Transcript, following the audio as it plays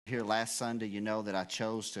here last Sunday, you know that I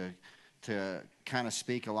chose to kind of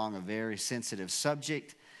speak along a very sensitive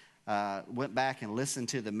subject. Went back and listened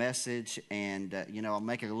to the message, and I'll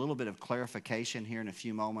make a little bit of clarification here in a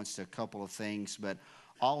few moments to a couple of things. But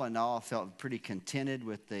all in all, I felt pretty contented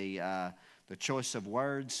with the choice of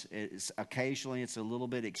words. Occasionally it's a little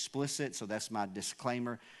bit explicit, so that's my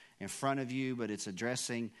disclaimer in front of you. But it's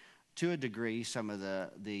addressing to a degree some of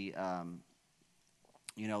the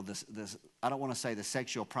I don't want to say the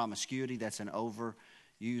sexual promiscuity. That's an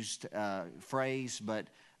overused phrase, but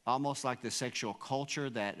almost like the sexual culture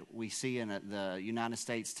that we see in the United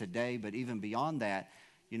States today. But even beyond that,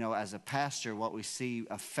 as a pastor, what we see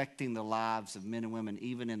affecting the lives of men and women,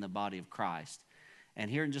 even in the body of Christ.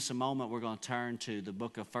 And here in just a moment, we're going to turn to the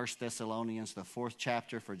book of 1 Thessalonians, the 4th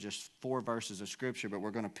chapter, for just 4 verses of Scripture. But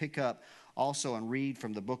we're going to pick up also and read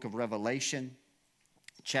from the book of Revelation,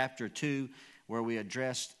 chapter 2, where we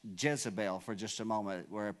addressed Jezebel for just a moment,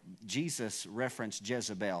 where Jesus referenced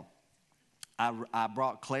Jezebel. I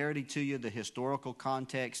brought clarity to you, the historical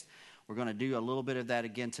context. We're going to do a little bit of that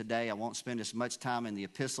again today. I won't spend as much time in the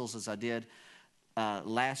epistles as I did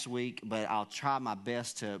last week, but I'll try my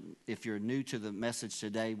best to, if you're new to the message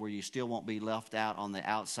today, where you still won't be left out on the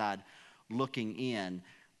outside looking in.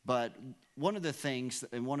 But one of the things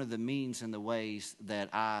and one of the means and the ways that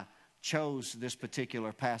I chose this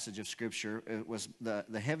particular passage of Scripture, it was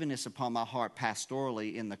the heaviness upon my heart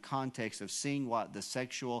pastorally in the context of seeing what the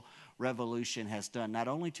sexual revolution has done, not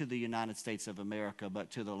only to the United States of America, but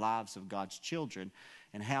to the lives of God's children,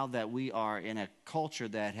 and how that we are in a culture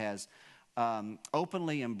that has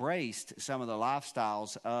openly embraced some of the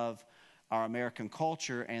lifestyles of our American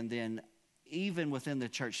culture. And then even within the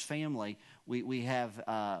church family, we've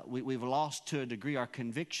lost to a degree our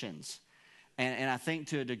convictions. And I think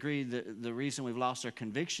to a degree the reason we've lost our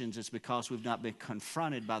convictions is because we've not been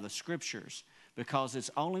confronted by the Scriptures. Because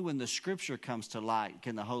it's only when the Scripture comes to light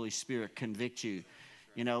can the Holy Spirit convict you.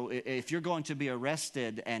 If you're going to be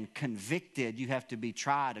arrested and convicted, you have to be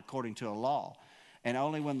tried according to a law. And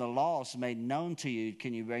only when the law is made known to you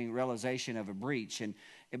can you bring realization of a breach. And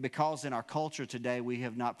because in our culture today we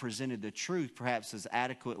have not presented the truth perhaps as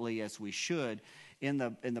adequately as we should in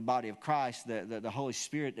the body of Christ, the Holy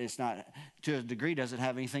Spirit is not, to a degree, doesn't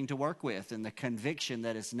have anything to work with in the conviction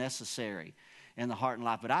that is necessary in the heart and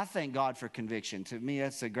life. But I thank God for conviction. To me,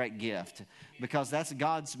 that's a great gift, because that's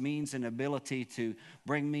God's means and ability to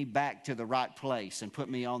bring me back to the right place and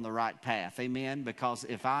put me on the right path. Amen? Because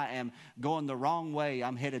if I am going the wrong way,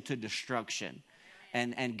 I'm headed to destruction.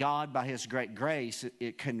 And God, by His great grace,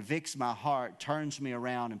 it convicts my heart, turns me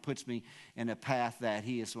around, and puts me in a path that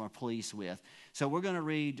He is more pleased with. So we're going to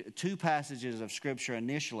read 2 passages of Scripture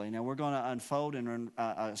initially. Now we're going to unfold in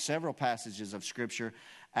several passages of Scripture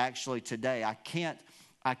actually today. I can't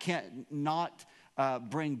not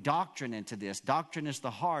bring doctrine into this. Doctrine is the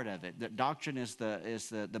heart of it. That doctrine is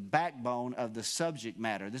the backbone of the subject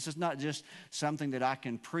matter. This is not just something that I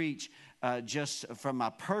can preach just from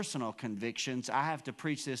my personal convictions. I have to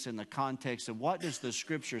preach this in the context of what does the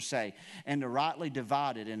Scripture say, and to rightly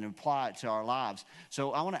divide it and apply it to our lives.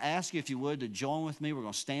 So I want to ask you, if you would, to join with me. We're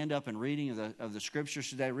going to stand up in reading of the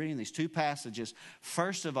Scriptures today, reading these 2 passages.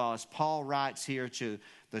 First of all, as Paul writes here to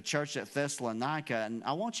the church at Thessalonica, and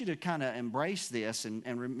I want you to kind of embrace this and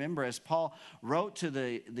remember, as Paul wrote to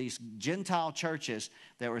these Gentile churches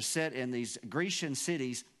that were set in these Grecian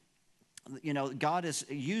cities, God is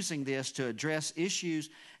using this to address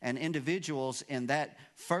issues and individuals in that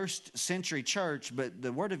first century church, but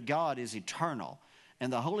the Word of God is eternal,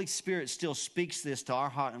 and the Holy Spirit still speaks this to our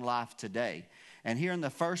heart and life today. And here in the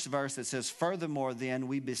first verse it says, "Furthermore then,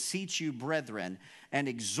 we beseech you, brethren, and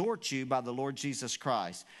exhort you by the Lord Jesus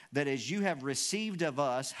Christ, that as you have received of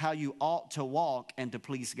us how you ought to walk and to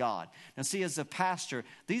please God." Now see, as a pastor,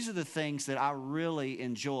 these are the things that I really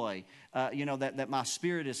enjoy, that my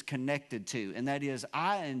spirit is connected to. And that is,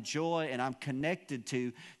 I enjoy and I'm connected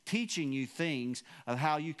to teaching you things of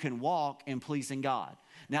how you can walk in pleasing God.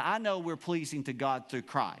 Now, I know we're pleasing to God through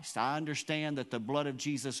Christ. I understand that the blood of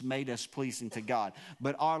Jesus made us pleasing to God.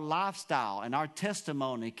 But our lifestyle and our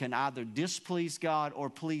testimony can either displease God or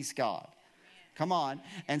please God. Come on.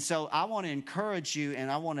 And so I want to encourage you, and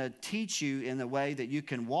I want to teach you in the way that you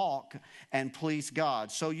can walk and please God,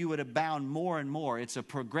 so you would abound more and more. It's a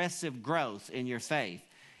progressive growth in your faith.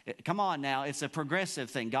 Come on now, it's a progressive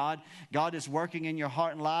thing. God is working in your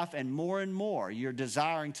heart and life, and more you're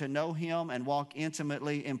desiring to know Him and walk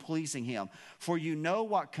intimately in pleasing Him. For you know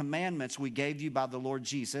what commandments we gave you by the Lord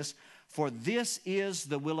Jesus. For this is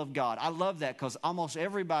the will of God. I love that because almost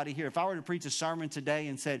everybody here, if I were to preach a sermon today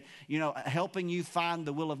and said, helping you find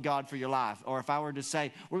the will of God for your life, or if I were to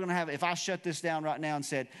say, if I shut this down right now and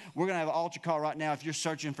said, we're going to have an altar call right now if you're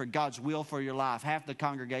searching for God's will for your life, half the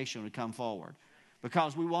congregation would come forward.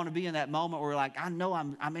 Because we want to be in that moment where we're like, I know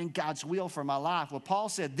I'm in God's will for my life. Well, Paul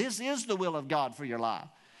said, this is the will of God for your life.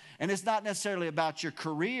 And it's not necessarily about your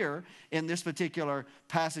career in this particular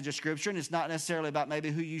passage of Scripture. And it's not necessarily about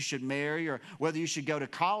maybe who you should marry or whether you should go to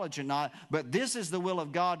college or not. But this is the will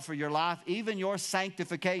of God for your life, even your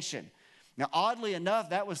sanctification. Now, oddly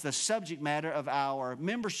enough, that was the subject matter of our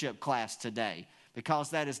membership class today.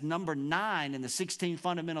 Because that is number 9 in the 16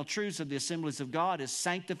 fundamental truths of the Assemblies of God is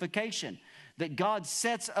sanctification. That God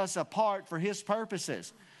sets us apart for His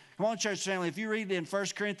purposes. Come on, church family, if you read in 1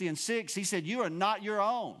 Corinthians 6, he said, you are not your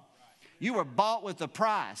own. You were bought with a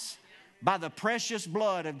price by the precious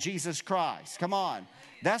blood of Jesus Christ. Come on.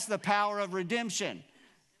 That's the power of redemption.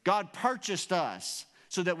 God purchased us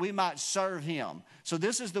so that we might serve Him. So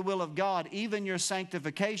this is the will of God, even your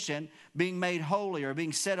sanctification, being made holy or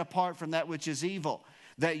being set apart from that which is evil,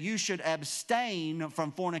 that you should abstain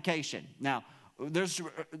from fornication. Now,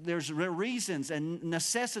 there's reasons and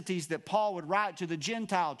necessities that Paul would write to the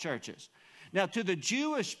Gentile churches. Now, to the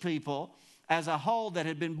Jewish people as a whole that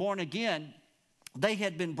had been born again, they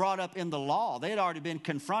had been brought up in the law. They had already been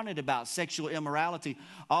confronted about sexual immorality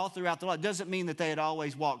all throughout the law. It doesn't mean that they had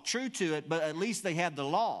always walked true to it, but at least they had the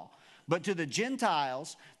law. But to the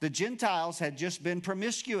Gentiles had just been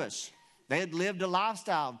promiscuous. They had lived a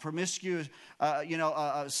lifestyle of promiscuous,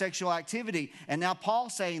 sexual activity. And now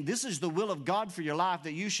Paul's saying, this is the will of God for your life,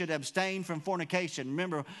 that you should abstain from fornication.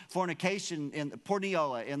 Remember, fornication,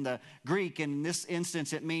 porneia in the Greek, in this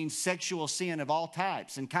instance, it means sexual sin of all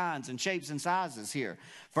types and kinds and shapes and sizes here.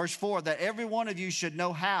 Verse 4, that every one of you should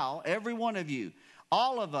know how, every one of you,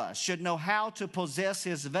 all of us should know how to possess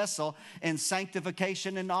his vessel in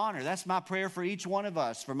sanctification and honor. That's my prayer for each one of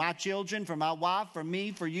us, for my children, for my wife, for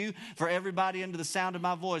me, for you, for everybody under the sound of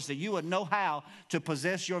my voice, that you would know how to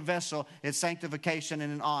possess your vessel in sanctification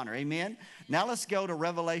and in honor. Amen? Now let's go to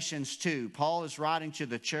Revelations 2. Paul is writing to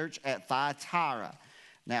the church at Thyatira.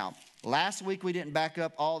 Now, last week we didn't back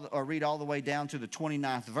up or read all the way down to the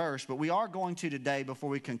 29th verse, but we are going to today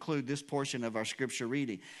before we conclude this portion of our scripture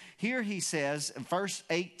reading. Here he says, verse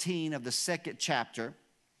 18 of the 2nd chapter,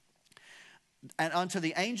 and unto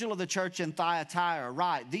the angel of the church in Thyatira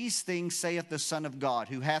write, these things saith the Son of God,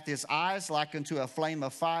 who hath his eyes like unto a flame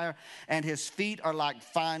of fire, and his feet are like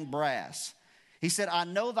fine brass. He said, I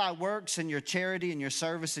know thy works and your charity and your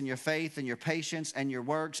service and your faith and your patience and your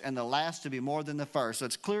works, and the last to be more than the first. So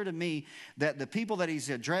it's clear to me that the people that he's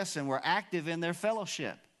addressing were active in their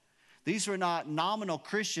fellowship. These were not nominal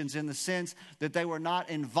Christians in the sense that they were not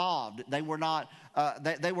involved. They were not.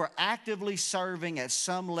 They were actively serving at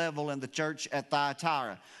some level in the church at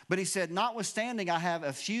Thyatira. But he said, notwithstanding, I have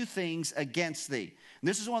a few things against thee. And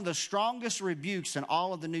this is one of the strongest rebukes in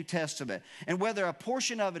all of the New Testament. And whether a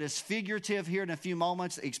portion of it is figurative here in a few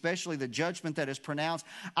moments, especially the judgment that is pronounced,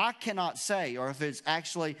 I cannot say, or if it's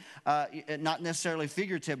actually not necessarily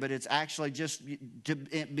figurative, but it's actually just to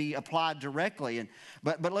be applied directly.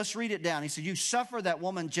 But let's read it down. He said, you suffer that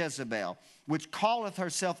woman Jezebel, which calleth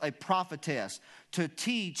herself a prophetess, to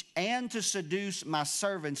teach and to seduce my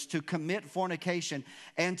servants to commit fornication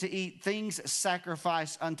and to eat things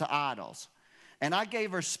sacrificed unto idols. And I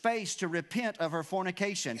gave her space to repent of her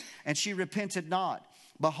fornication, and she repented not.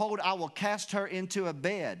 Behold, I will cast her into a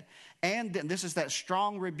bed. And then, this is that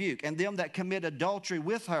strong rebuke, and them that commit adultery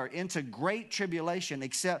with her into great tribulation,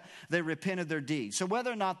 except they repent of their deeds. So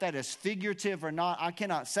whether or not that is figurative or not, I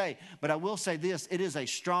cannot say. But I will say this, it is a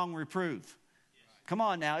strong reproof. Come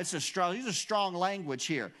on now, these are strong language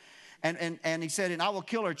here. And he said, and I will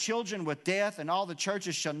kill her children with death, and all the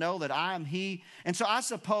churches shall know that I am he. And so I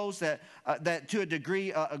suppose that to a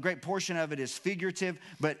degree, a great portion of it is figurative.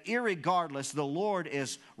 But irregardless, the Lord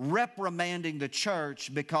is reprimanding the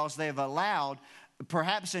church because they've allowed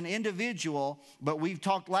perhaps an individual, but we've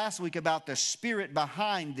talked last week about the spirit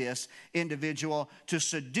behind this individual to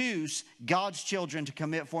seduce God's children to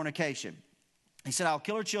commit fornication. He said, I'll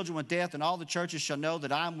kill her children with death, and all the churches shall know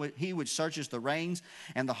that I am he which searches the reins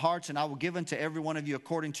and the hearts, and I will give unto every one of you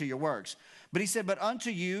according to your works. But he said, but unto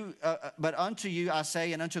you I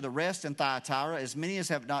say, and unto the rest in Thyatira, as many as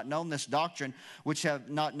have not known this doctrine, which have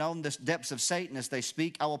not known the depths of Satan as they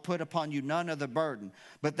speak, I will put upon you none other burden,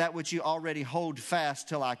 but that which you already hold fast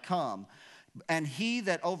till I come. And he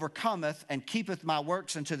that overcometh and keepeth my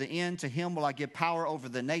works unto the end, to him will I give power over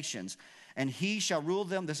the nations. And he shall rule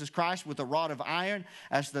them, this is Christ, with a rod of iron.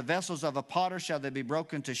 As the vessels of a potter shall they be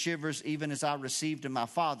broken to shivers, even as I received of my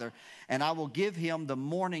Father. And I will give him the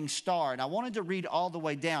morning star. And I wanted to read all the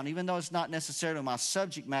way down, even though it's not necessarily my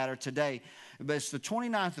subject matter today. But it's the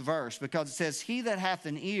 29th verse, because it says, he that hath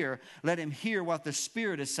an ear, let him hear what the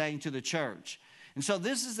Spirit is saying to the church. And so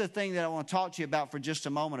this is the thing that I want to talk to you about for just a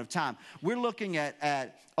moment of time. We're looking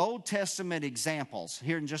at Old Testament examples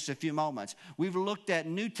here in just a few moments. We've looked at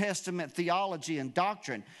New Testament theology and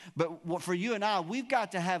doctrine. But for you and I, we've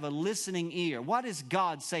got to have a listening ear. What is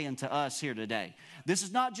God saying to us here today? This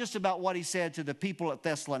is not just about what he said to the people at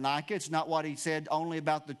Thessalonica. It's not what he said only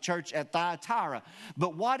about the church at Thyatira.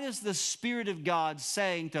 But what is the Spirit of God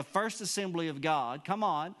saying to First Assembly of God? Come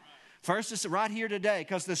on. First, it's right here today,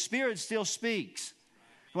 because the Spirit still speaks.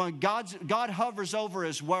 When God hovers over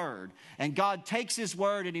His Word, and God takes His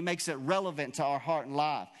Word and He makes it relevant to our heart and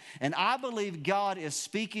life. And I believe God is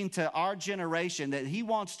speaking to our generation, that He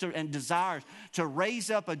wants to and desires to raise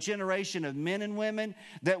up a generation of men and women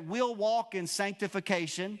that will walk in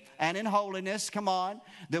sanctification and in holiness, come on,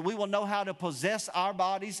 that we will know how to possess our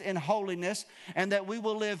bodies in holiness, and that we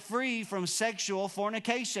will live free from sexual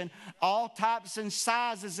fornication, all types and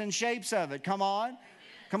sizes and shapes of it, come on.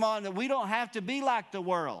 Come on, that we don't have to be like the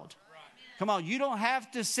world. Come on, you don't have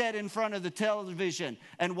to sit in front of the television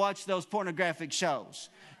and watch those pornographic shows.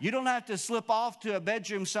 You don't have to slip off to a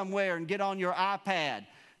bedroom somewhere and get on your iPad.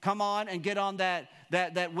 Come on and get on that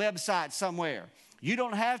website somewhere. You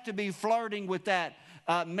don't have to be flirting with that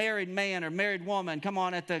married man or married woman. Come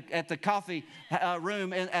on, at the coffee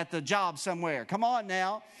room at the job somewhere. Come on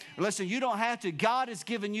now. Listen, you don't have to. God has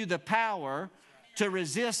given you the power to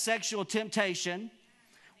resist sexual temptation.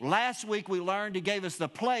 Last week we learned He gave us the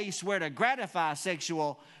place where to gratify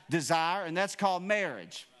sexual desire, and that's called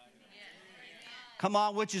marriage. Come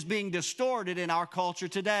on, which is being distorted in our culture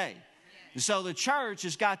today. And so the church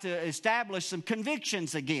has got to establish some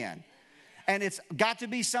convictions again. And it's got to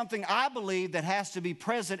be something, I believe, that has to be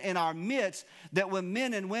present in our midst, that when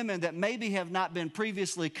men and women that maybe have not been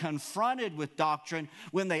previously confronted with doctrine,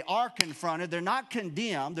 when they are confronted, they're not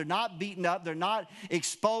condemned, they're not beaten up, they're not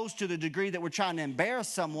exposed to the degree that we're trying to embarrass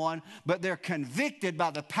someone, but they're convicted by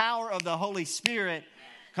the power of the Holy Spirit.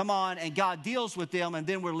 Come on, and God deals with them, and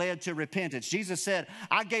then we're led to repentance. Jesus said,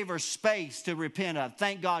 I gave her space to repent of.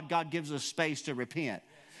 Thank God, God gives us space to repent.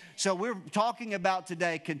 So we're talking about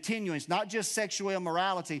today continuing. It's not just sexual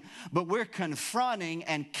immorality, but we're confronting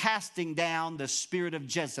and casting down the spirit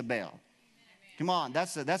of Jezebel. Come on,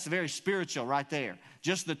 that's very spiritual right there.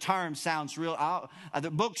 Just the term sounds real.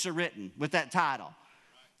 The books are written with that title.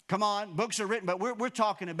 Come on, books are written, but we're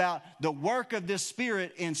talking about the work of this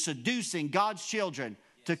spirit in seducing God's children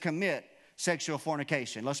to commit sexual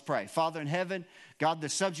fornication. Let's pray. Father in heaven, God, the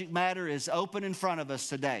subject matter is open in front of us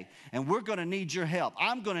today, and we're going to need your help.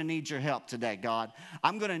 I'm going to need your help today, God.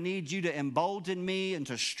 I'm going to need you to embolden me and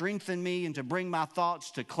to strengthen me and to bring my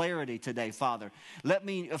thoughts to clarity today, Father. Let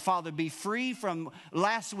me, Father, be free from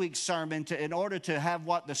last week's sermon in order to have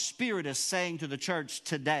what the Spirit is saying to the church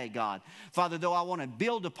today, God. Father, though I want to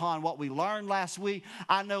build upon what we learned last week,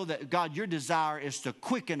 I know that, God, your desire is to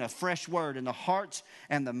quicken a fresh word in the hearts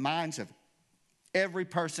and the minds of every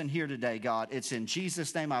person here today, God. It's in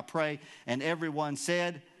Jesus' name I pray. And everyone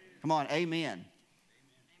said, come on, amen.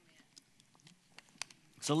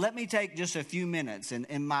 So let me take just a few minutes. And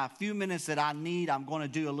in my few minutes that I need, I'm going to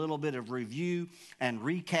do a little bit of review and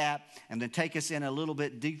recap and then take us in a little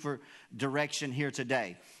bit deeper direction here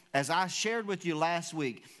today. As I shared with you last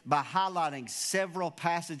week by highlighting several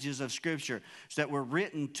passages of Scripture that were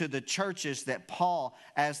written to the churches that Paul,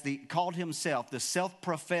 called himself the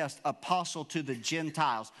self-professed apostle to the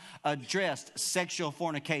Gentiles, addressed sexual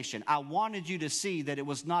fornication. I wanted you to see that it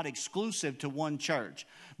was not exclusive to one church,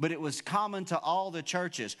 but it was common to all the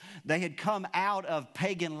churches. They had come out of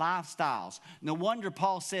pagan lifestyles. No wonder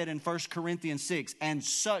Paul said in 1 Corinthians 6, and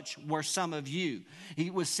such were some of you. He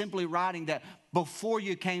was simply writing that before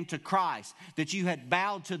you came to Christ, that you had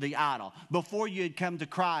bowed to the idol. Before you had come to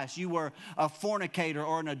Christ, you were a fornicator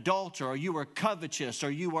or an adulterer, or you were covetous, or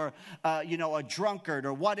you were, a drunkard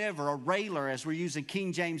or whatever, a railer, as we're using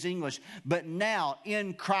King James English. But now,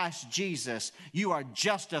 in Christ Jesus, you are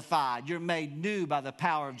justified. You're made new by the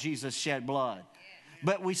power of Jesus' shed blood.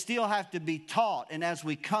 But we still have to be taught. And as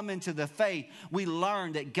we come into the faith, we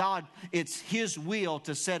learn that God, it's His will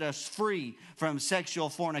to set us free from sexual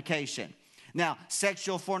fornication. Now,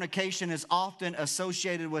 sexual fornication is often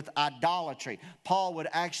associated with idolatry. Paul would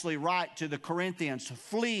actually write to the Corinthians,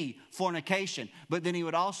 flee fornication. But then he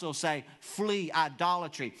would also say, flee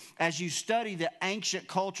idolatry. As you study the ancient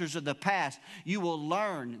cultures of the past, you will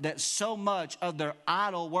learn that so much of their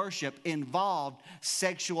idol worship involved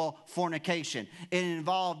sexual fornication. It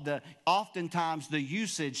involved oftentimes the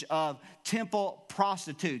usage of temple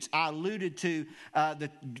prostitutes. I alluded to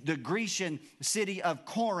the Grecian city of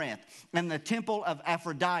Corinth and the temple of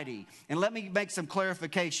Aphrodite. And let me make some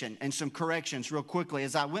clarification and some corrections real quickly.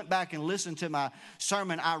 As I went back and listened to my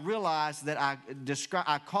sermon, I realized that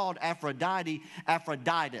I called Aphrodite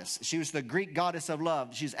Aphroditus. She was the Greek goddess of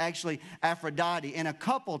love. She's actually Aphrodite. And a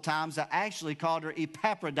couple times I actually called her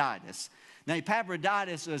Epaphroditus. Now,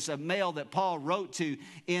 Epaphroditus is a male that Paul wrote to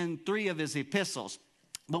in 3 of his epistles.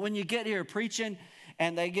 But when you get here preaching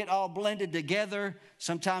and they get all blended together,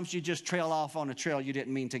 sometimes you just trail off on a trail you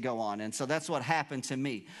didn't mean to go on. And so that's what happened to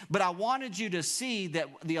me. But I wanted you to see that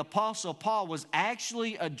the Apostle Paul was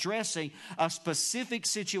actually addressing a specific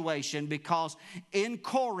situation, because in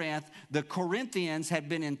Corinth, the Corinthians had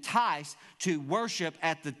been enticed to worship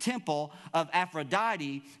at the temple of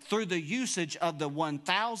Aphrodite through the usage of the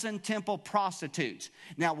 1,000 temple prostitutes.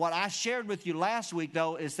 Now, what I shared with you last week,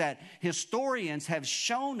 though, is that historians have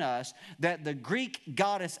shown us that the Greek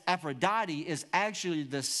goddess Aphrodite is actually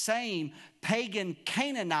the same pagan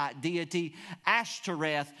Canaanite deity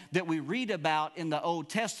Ashtoreth that we read about in the Old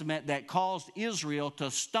Testament that caused Israel to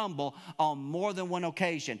stumble on more than one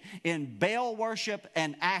occasion in Baal worship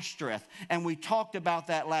and Ashtoreth. And we talked about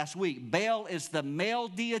that last week. Baal is the male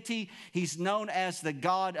deity. He's known as the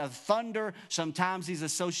god of thunder. Sometimes he's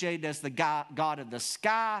associated as the god of the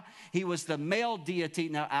sky. He was the male deity.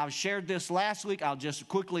 Now, I shared this last week. I'll just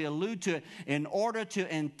quickly allude to it. In order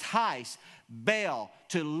to entice Baal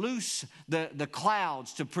to loose the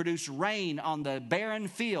clouds to produce rain on the barren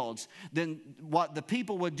fields, then what the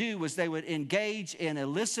people would do was they would engage in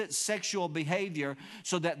illicit sexual behavior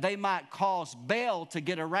so that they might cause Baal to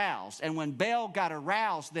get aroused. And when Baal got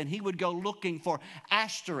aroused, then he would go looking for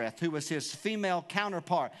Ashtoreth, who was his female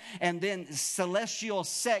counterpart. And then celestial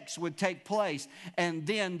sex would take place, and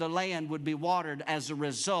then the land would be watered as a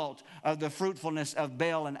result of the fruitfulness of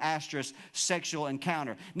Baal and Ashtoreth's sexual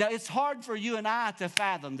encounter. Now, it's hard for you and I to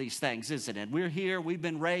fathom these things, isn't it? We're here. We've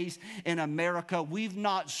been raised in America. We've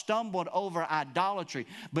not stumbled over idolatry.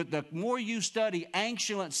 But the more you study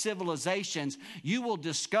ancient civilizations, you will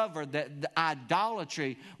discover that the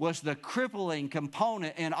idolatry was the crippling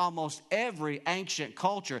component in almost every ancient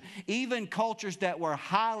culture. Even cultures that were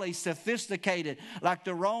highly sophisticated, like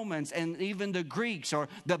the Romans and even the Greeks or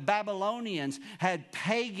the Babylonians, had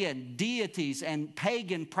pagan deities and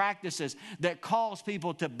pagan practices that caused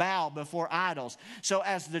people to bow before idols. So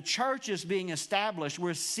as the church is being established,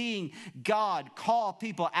 we're seeing God call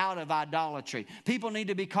people out of idolatry. People need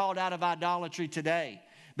to be called out of idolatry today.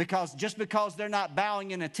 Because just because they're not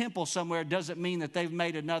bowing in a temple somewhere doesn't mean that they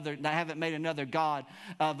haven't made another god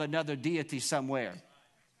of another deity somewhere.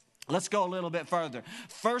 Let's go a little bit further.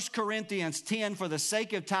 1 Corinthians 10, for the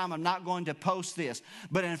sake of time, I'm not going to post this.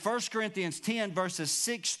 But in 1 Corinthians 10, verses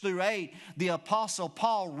 6 through 8, the Apostle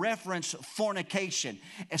Paul referenced fornication,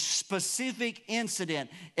 a specific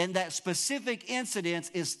incident. And that specific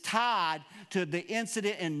incident is tied to the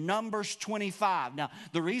incident in Numbers 25. Now,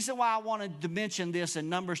 the reason why I wanted to mention this in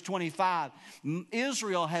Numbers 25,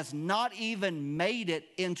 Israel has not even made it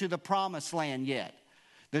into the promised land yet.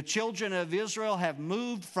 The children of Israel have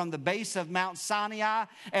moved from the base of Mount Sinai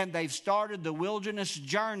and they've started the wilderness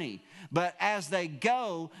journey. But as they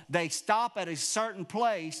go, they stop at a certain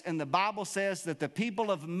place, and the Bible says that the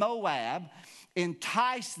people of Moab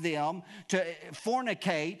entice them to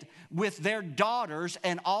fornicate with their daughters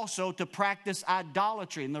and also to practice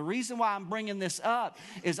idolatry. And the reason why I'm bringing this up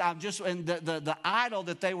is the idol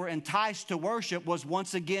that they were enticed to worship was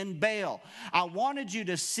once again Baal. I wanted you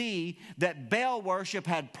to see that Baal worship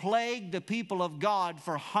had plagued the people of God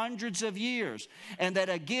for hundreds of years, and that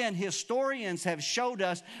again historians have showed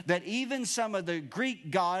us that even some of the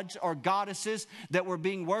Greek gods or goddesses that were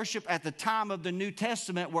being worshiped at the time of the New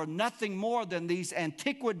Testament were nothing more than these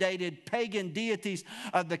antiquated pagan deities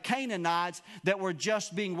of the Canaanites that were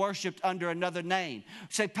just being worshiped under another name.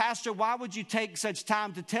 Say, Pastor, why would you take such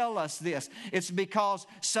time to tell us this? It's because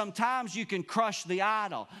sometimes you can crush the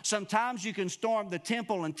idol. Sometimes you can storm the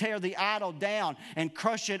temple and tear the idol down and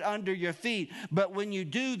crush it under your feet. But when you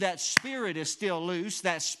do, that spirit is still loose.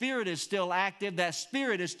 That spirit is still active. That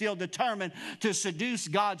spirit is still determined to seduce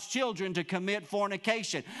God's children to commit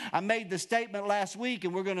fornication. I made the statement last week,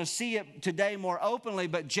 and we're going to see it today today more openly,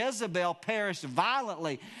 but Jezebel perished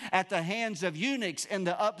violently at the hands of eunuchs in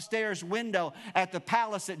the upstairs window at the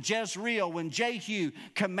palace at Jezreel when Jehu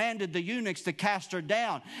commanded the eunuchs to cast her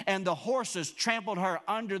down, and the horses trampled her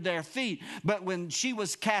under their feet. But when she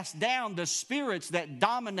was cast down, the spirits that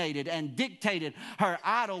dominated and dictated her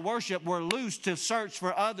idol worship were loose to search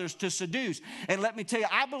for others to seduce. And let me tell you,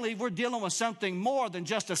 I believe we're dealing with something more than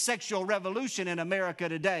just a sexual revolution in America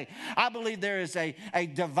today. I believe there is a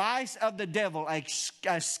device of the devil,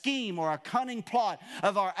 a scheme or a cunning plot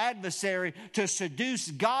of our adversary to seduce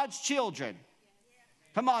God's children.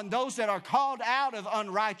 Come on, those that are called out of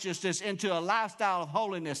unrighteousness into a lifestyle of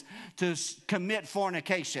holiness to commit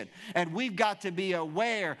fornication. And we've got to be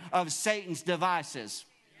aware of Satan's devices.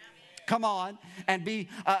 Come on, and be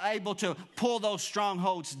able to pull those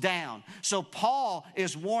strongholds down. So Paul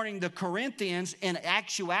is warning the Corinthians in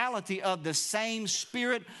actuality of the same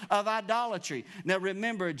spirit of idolatry. Now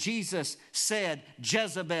remember, Jesus said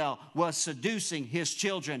Jezebel was seducing his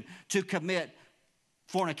children to commit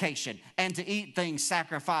fornication and to eat things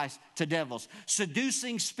sacrificed to devils.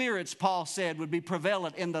 Seducing spirits, Paul said, would be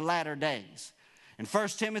prevalent in the latter days. In 1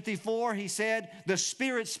 Timothy 4, he said, the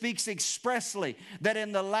Spirit speaks expressly that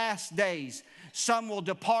in the last days some will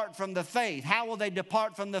depart from the faith. How will they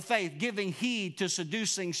depart from the faith? Giving heed to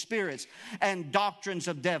seducing spirits and doctrines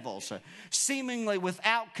of devils. Seemingly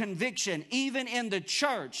without conviction, even in the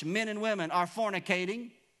church, men and women are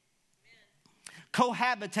fornicating,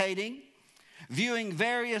 cohabitating, viewing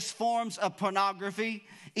various forms of pornography,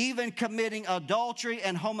 even committing adultery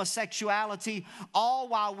and homosexuality, all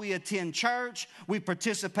while we attend church, we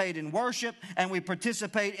participate in worship, and we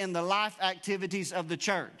participate in the life activities of the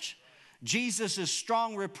church. Jesus'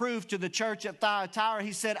 strong reproof to the church at Thyatira,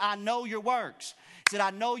 he said, I know your works. He said,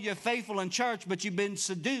 I know you're faithful in church, but you've been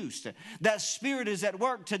seduced. That spirit is at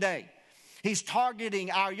work today. He's targeting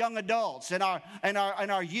our young adults and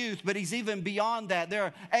our youth, but he's even beyond that. There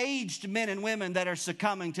are aged men and women that are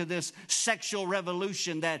succumbing to this sexual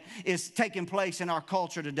revolution that is taking place in our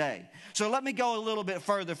culture today. So let me go a little bit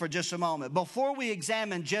further for just a moment. Before we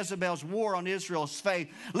examine Jezebel's war on Israel's faith,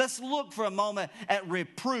 let's look for a moment at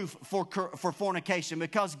reproof for fornication,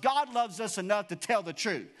 because God loves us enough to tell the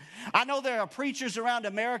truth. I know there are preachers around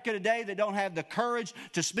America today that don't have the courage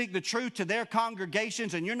to speak the truth to their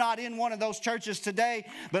congregations, and you're not in one of those churches today.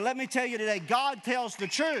 But let me tell you today, God tells the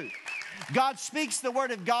truth. God speaks the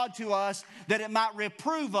word of God to us that it might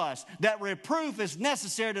reprove us. That reproof is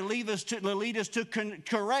necessary to lead us to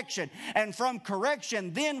correction. And from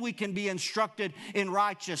correction, then we can be instructed in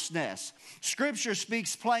righteousness. Scripture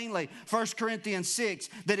speaks plainly, 1 Corinthians 6,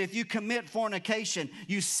 that if you commit fornication,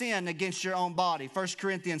 you sin against your own body. 1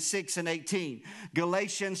 Corinthians 6 and 18.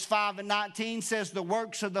 Galatians 5 and 19 says the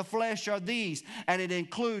works of the flesh are these, and it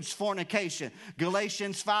includes fornication.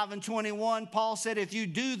 Galatians 5 and 21, Paul said, if you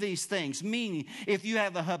do these things, meaning if you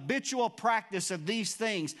have a habitual practice of these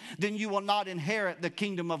things, then you will not inherit the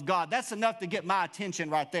kingdom of God. That's enough to get my attention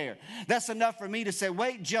right there. That's enough for me to say,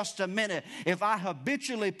 wait just a minute. If I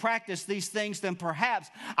habitually practice these things, then perhaps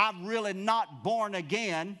I'm really not born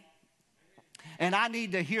again. And I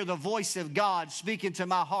need to hear the voice of God speaking to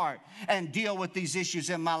my heart and deal with these issues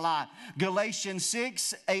in my life. Galatians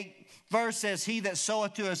 6, 8 verse says, he that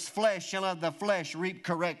soweth to his flesh shall of the flesh reap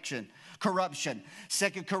corruption. 2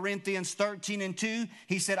 Corinthians 13 and 2,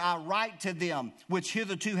 he said, I write to them which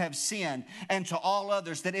hitherto have sinned, and to all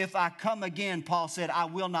others, that if I come again, Paul said, I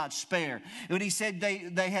will not spare. When he said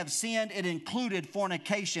they have sinned, it included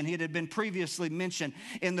fornication. It had been previously mentioned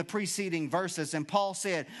in the preceding verses. And Paul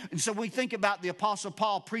said, and so we think about the Apostle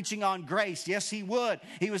Paul preaching on grace. Yes, he would.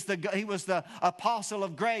 He was the apostle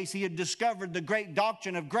of grace. He had discovered the great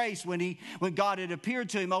doctrine of grace when God had appeared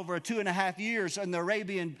to him over 2.5 years in the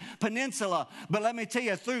Arabian Peninsula. But let me tell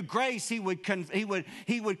you, through grace, he would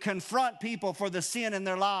confront people for the sin in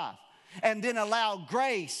their life, and then allow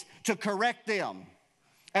grace to correct them,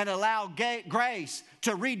 and allow grace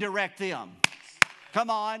to redirect them. Come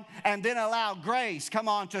on, and then allow grace,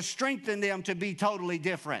 to strengthen them to be totally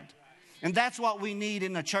different. And that's what we need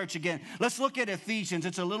in the church again. Let's look at Ephesians.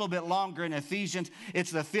 It's a little bit longer in Ephesians.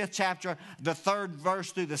 It's the 5th chapter, the 3rd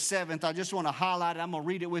verse through the 7th. I just want to highlight it. I'm going to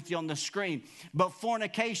read it with you on the screen. But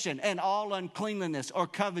fornication and all uncleanness or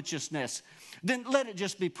covetousness, then let it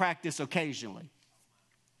just be practiced occasionally.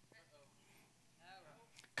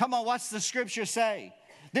 Come on, what's the scripture say?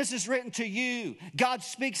 This is written to you. God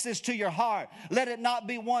speaks this to your heart. Let it not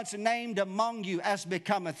be once named among you as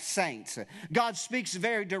becometh saints. God speaks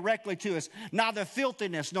very directly to us. Neither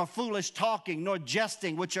filthiness, nor foolish talking, nor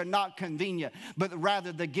jesting, which are not convenient, but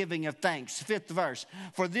rather the giving of thanks. 5th verse.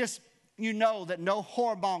 For this you know that no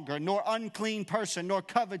whoremonger, nor unclean person, nor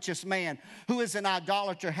covetous man who is an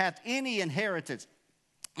idolater hath any inheritance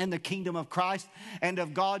in the kingdom of Christ and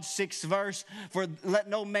of God. 6th verse, for let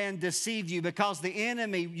no man deceive you, because the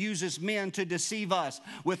enemy uses men to deceive us.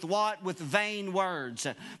 With what? With vain words.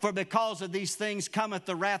 For because of these things cometh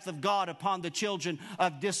the wrath of God upon the children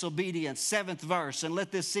of disobedience. 7th verse, and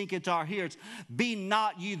let this sink into our ears. Be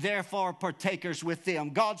not you therefore partakers with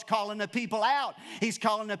them. God's calling the people out. He's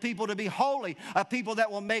calling the people to be holy, a people that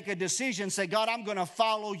will make a decision, say, God, I'm going to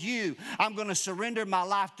follow you. I'm going to surrender my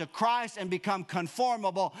life to Christ and become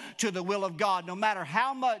conformable to the will of God. No matter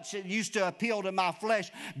how much it used to appeal to my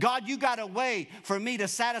flesh, God, you got a way for me to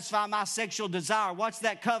satisfy my sexual desire. What's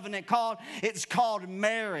that covenant called? It's called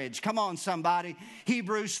marriage. Come on, somebody.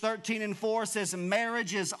 Hebrews 13:4 says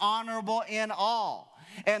marriage is honorable in all,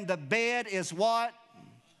 and the bed is what?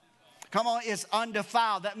 Come on, it's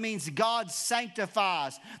undefiled. That means God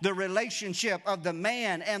sanctifies the relationship of the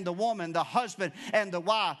man and the woman, the husband and the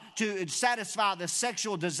wife, to satisfy the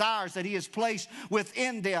sexual desires that He has placed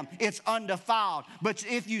within them. It's undefiled. But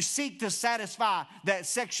if you seek to satisfy that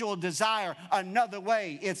sexual desire another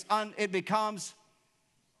way, it becomes,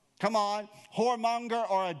 come on,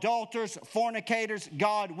 whoremonger or adulterers, fornicators,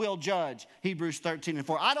 God will judge. Hebrews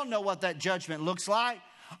 13:4. I don't know what that judgment looks like,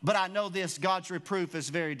 but I know this, God's reproof is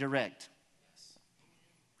very direct.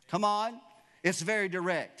 Come on, it's very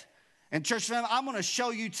direct. And church family, I'm going to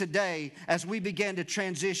show you today as we begin to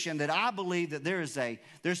transition that I believe that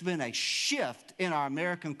there's been a shift in our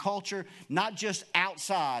American culture, not just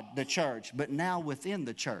outside the church, but now within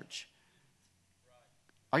the church.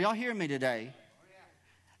 Are y'all hearing me today?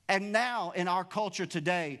 And now in our culture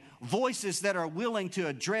today, voices that are willing to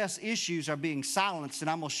address issues are being silenced, and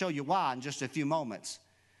I'm going to show you why in just a few moments.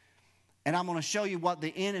 And I'm going to show you what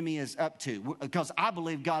the enemy is up to, because I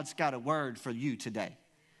believe God's got a word for you today.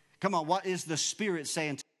 Come on, what is the Spirit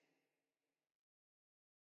saying?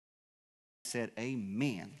 Said,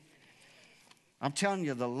 amen. I'm telling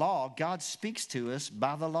you, the law, God speaks to us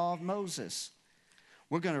by the law of Moses.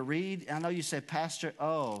 We're going to read. I know you say, Pastor,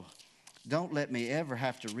 don't let me ever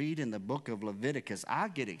have to read in the book of Leviticus. I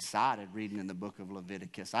get excited reading in the book of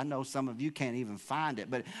Leviticus. I know some of you can't even find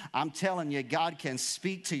it, but I'm telling you, God can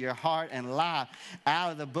speak to your heart and life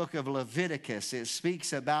out of the book of Leviticus. It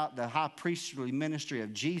speaks about the high priestly ministry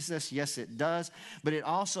of Jesus. Yes, it does. But it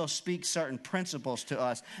also speaks certain principles to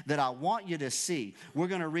us that I want you to see. We're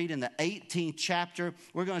going to read in the 18th chapter.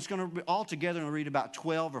 It's going to altogether read about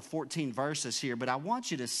 12 or 14 verses here. But I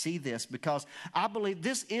want you to see this because I believe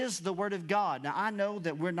this is the word of God. Now, I know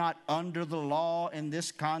that we're not under the law in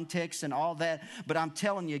this context and all that, but I'm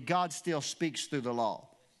telling you, God still speaks through the law.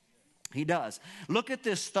 He does. Look at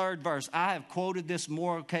this third verse. I have quoted this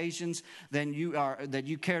more occasions than you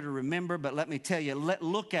care to remember, but let me tell you,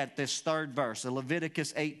 look at this third verse,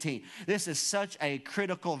 Leviticus 18. This is such a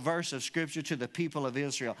critical verse of Scripture to the people of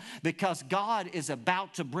Israel because God is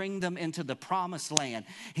about to bring them into the promised land.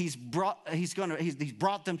 He's brought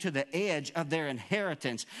them to the edge of their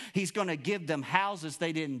inheritance. He's going to give them houses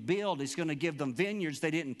they didn't build. He's going to give them vineyards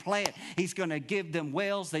they didn't plant. He's going to give them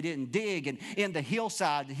wells they didn't dig. And in the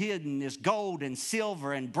hillside hidden is gold and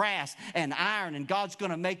silver and brass and iron, and God's going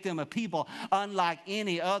to make them a people unlike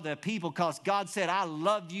any other people because God said, I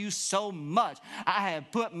love you so much. I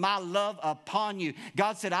have put my love upon you.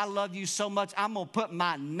 God said, I love you so much, I'm going to put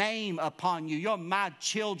my name upon you. You're my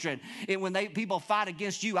children. And when people fight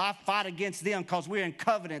against you, I fight against them because we're in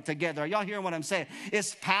covenant together. Are y'all hearing what I'm saying?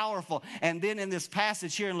 It's powerful. And then in this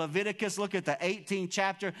passage here in Leviticus, look at the 18th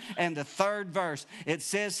chapter and the 3rd verse. It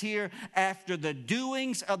says here, after the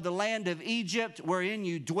doings of the land of Egypt wherein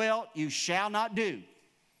you dwelt, you shall not do.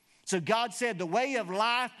 So God said the way of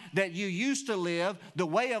life that you used to live, the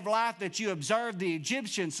way of life that you observed the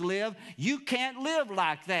Egyptians live, you can't live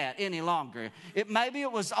like that any longer. Maybe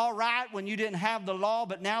it was all right when you didn't have the law,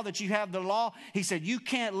 but now that you have the law, He said you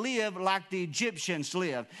can't live like the Egyptians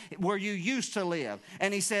lived, where you used to live.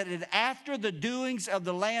 And He said, and after the doings of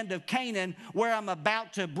the land of Canaan, where I'm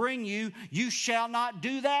about to bring you, you shall not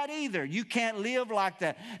do that either. You can't live like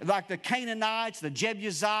the Canaanites, the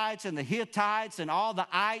Jebusites, and the Hittites, and all the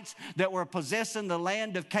ites that were possessing the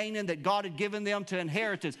land of Canaan that God had given them to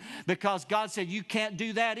inheritance, because God said you can't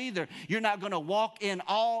do that either. You're not going to walk in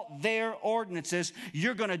all their ordinances.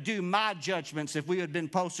 You're going to do my judgments. If we had been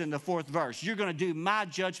posted in the 4th verse, you're going to do my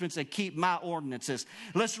judgments and keep my ordinances.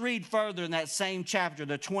 Let's read further in that same chapter,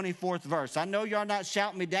 the 24th verse. I know you're not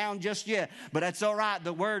shouting me down just yet, but that's all right.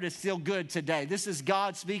 The word is still good today. This is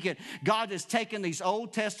God speaking. God has taken these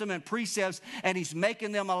Old Testament precepts and He's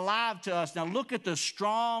making them alive to us. Now look at the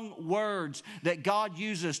strong strong words that God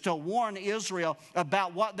uses to warn Israel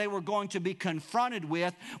about what they were going to be confronted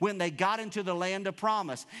with when they got into the land of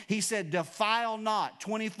promise. He said, defile not,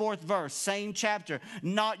 24th verse, same chapter,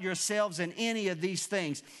 not yourselves in any of these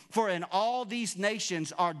things. For in all these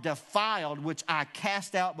nations are defiled, which I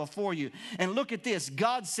cast out before you. And look at this.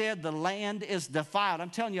 God said the land is defiled. I'm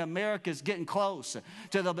telling you, America is getting close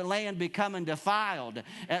to the land becoming defiled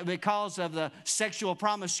because of the sexual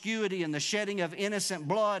promiscuity and the shedding of innocent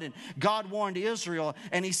blood. And God warned Israel,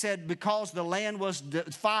 and he said, because the land was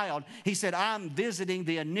defiled, he said, I'm visiting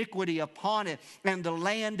the iniquity upon it, and the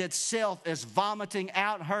land itself is vomiting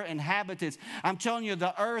out her inhabitants. I'm telling you,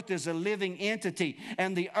 the earth is a living entity,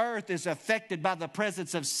 and the earth is affected by the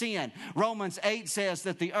presence of sin. Romans 8 says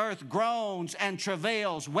that the earth groans and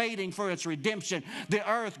travails, waiting for its redemption. The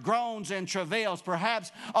earth groans and travails.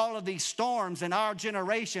 Perhaps all of these storms in our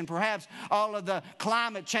generation, perhaps all of the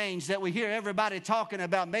climate change that we hear everybody talking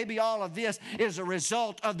about, maybe all of this is a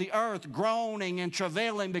result of the earth groaning and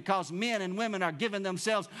travailing because men and women are giving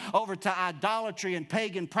themselves over to idolatry and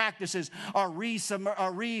pagan practices are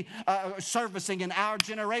resurfacing in our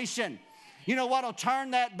generation. You know what will turn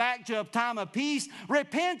that back to a time of peace?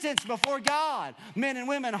 Repentance before God. Men and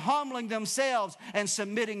women humbling themselves and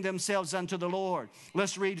submitting themselves unto the Lord.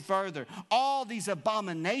 Let's read further. All these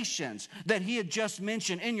abominations that he had just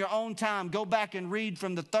mentioned in your own time, go back and read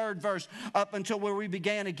from the 3rd verse up until where we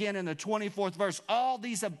began again in the 24th verse. All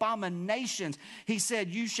these abominations, he said,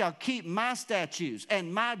 you shall keep my statutes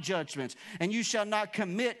and my judgments, and you shall not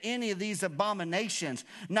commit any of these abominations,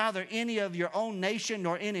 neither any of your own nation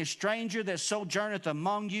nor any stranger that sojourneth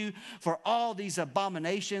among you, for all these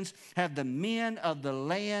abominations have the men of the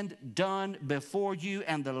land done before you,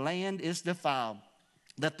 and the land is defiled,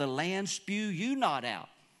 that the land spew you not out.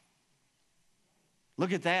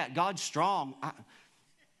 Look at that. God's strong.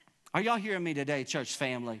 Are y'all hearing me today, church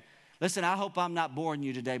family? Listen, I hope I'm not boring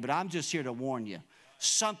you today, but I'm just here to warn you.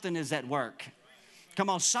 Something is at work. Come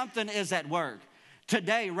on, something is at work.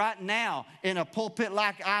 Today, right now, in a pulpit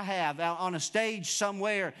like I have, on a stage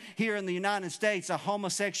somewhere here in the United States, a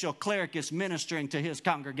homosexual cleric is ministering to his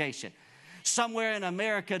congregation. Somewhere in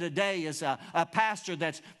America today is a pastor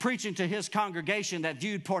that's preaching to his congregation that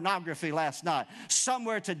viewed pornography last night.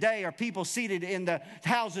 Somewhere today are people seated in the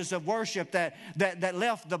houses of worship that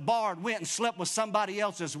left the bar and went and slept with somebody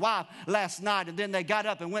else's wife last night, and then they got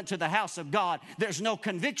up and went to the house of God. There's no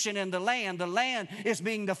conviction in the land. The land is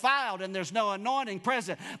being defiled, and there's no anointing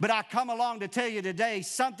present. But I come along to tell you today,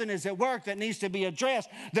 something is at work that needs to be addressed.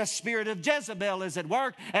 The spirit of Jezebel is at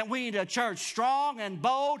work, and we need a church strong and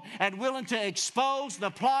bold and willing to expose the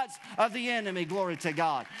plots of the enemy. Glory to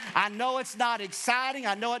God. I know it's not exciting.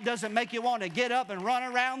 I know it doesn't make you want to get up and run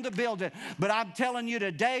around the building. But I'm telling you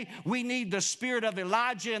today, we need the spirit of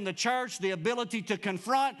Elijah in the church, the ability to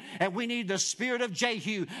confront, and we need the spirit of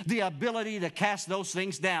Jehu, the ability to cast those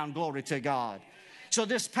things down. Glory to God. So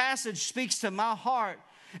this passage speaks to my heart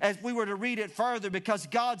as we were to read it further, because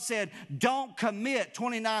God said, don't commit,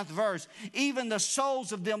 29th verse, even the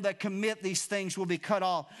souls of them that commit these things will be cut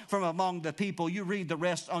off from among the people. You read the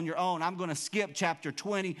rest on your own. I'm going to skip chapter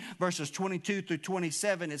 20, verses 22 through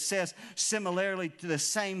 27. It says similarly to the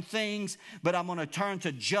same things, but I'm going to turn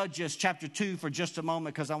to Judges chapter 2 for just a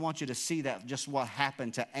moment, because I want you to see that just what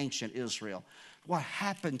happened to ancient Israel. What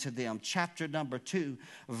happened to them? Chapter number 2,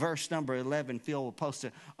 verse number 11. Phil will post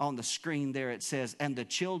it on the screen there. It says, and the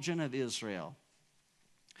children of Israel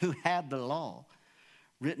who had the law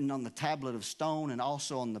written on the tablet of stone and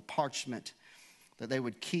also on the parchment that they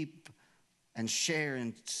would keep and share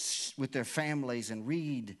with their families and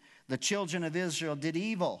read. The children of Israel did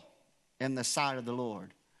evil in the sight of the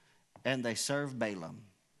Lord, and they served Balaam.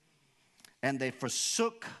 And they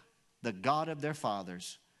forsook the God of their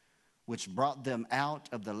fathers, which brought them out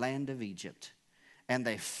of the land of Egypt. And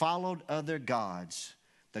they followed other gods,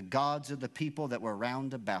 the gods of the people that were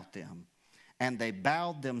round about them. And they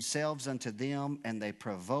bowed themselves unto them, and they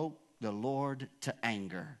provoked the Lord to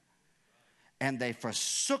anger. And they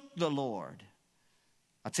forsook the Lord.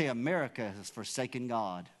 I tell you, America has forsaken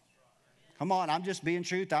God. Come on, I'm just being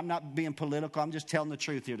truth. I'm not being political. I'm just telling the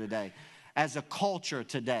truth here today. As a culture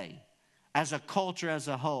today, as a culture as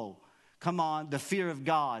a whole, come on, the fear of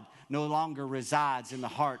God no longer resides in the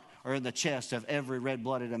heart or in the chest of every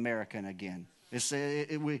red-blooded American again.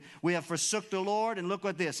 We have forsook the Lord, and look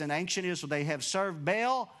what this. In ancient Israel, they have served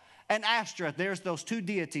Baal and Ashtoreth. There's those two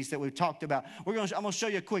deities that we've talked about. I'm going to show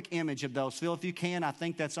you a quick image of those, Phil, if you can. I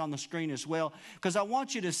think that's on the screen as well, because I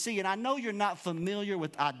want you to see, and I know you're not familiar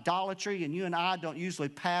with idolatry, and you and I don't usually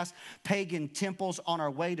pass pagan temples on our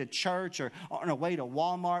way to church or on our way to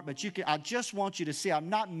Walmart, but I just want you to see, I'm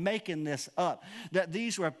not making this up, that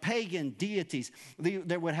these were pagan deities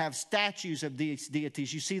that would have statues of these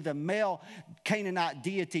deities. You see the male Canaanite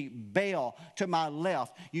deity Baal to my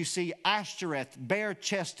left. You see Ashtoreth,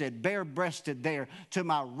 bare-chested, bare-breasted there to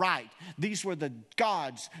my right. These were the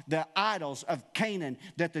gods, the idols of Canaan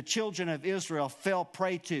that the children of Israel fell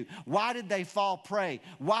prey to. Why did they fall prey?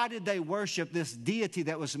 Why did they worship this deity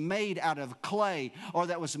that was made out of clay, or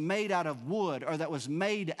that was made out of wood, or that was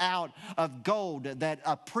made out of gold, that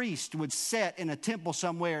a priest would set in a temple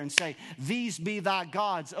somewhere and say, "These be thy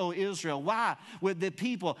gods, O Israel"? Why would the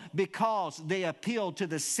people? Because they appealed to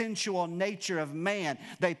the sensual nature of man.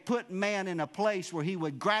 They put man in a place where he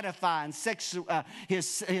would gratify and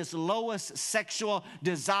his lowest sexual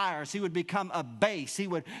desires. He would become a base. He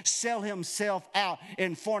would sell himself out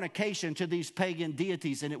in fornication to these pagan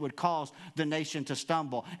deities, and it would cause the nation to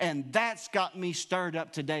stumble. And that's got me stirred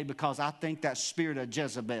up today, because I think that spirit of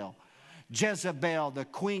Jezebel, the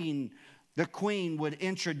queen would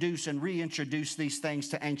introduce and reintroduce these things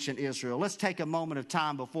to ancient Israel. Let's take a moment of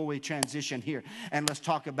time before we transition here, and let's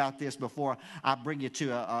talk about this before I bring you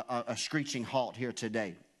to a screeching halt here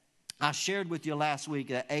today. I shared with you last week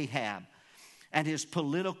that Ahab and his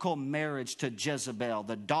political marriage to Jezebel,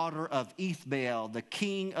 the daughter of Ethbaal, the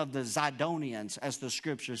king of the Zidonians, as the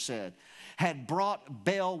scripture said, had brought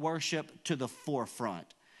Baal worship to the forefront.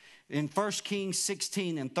 In 1 Kings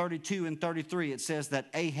 16 and 32 and 33, it says that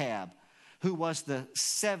Ahab, who was the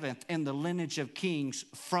seventh in the lineage of kings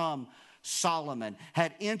from Solomon,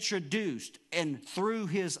 had introduced, and through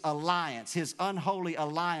his alliance, his unholy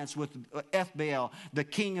alliance with Ethbaal, the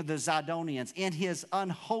king of the Zidonians, in his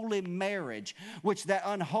unholy marriage, which that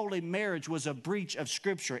unholy marriage was a breach of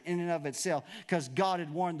Scripture in and of itself, because God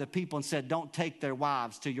had warned the people and said, don't take their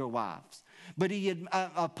wives to your wives. But he had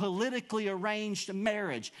a politically arranged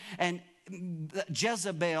marriage, and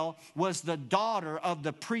Jezebel was the daughter of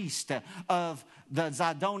the priest of the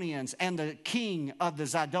Zidonians and the king of the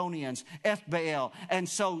Zidonians, Ethbaal. And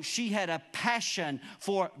so she had a passion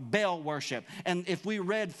for Baal worship. And if we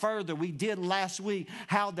read further, we did last week,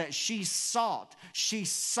 how that she sought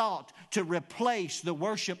to replace the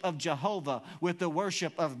worship of Jehovah with the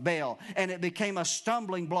worship of Baal. And it became a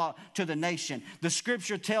stumbling block to the nation. The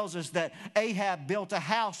scripture tells us that Ahab built a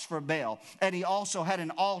house for Baal, and he also had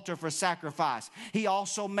an altar for sacrifice. He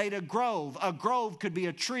also made a grove. A grove could be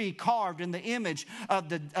a tree carved in the image of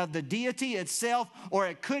the deity itself, or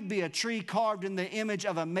it could be a tree carved in the image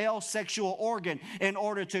of a male sexual organ in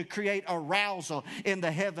order to create arousal in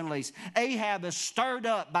the heavenlies. Ahab is stirred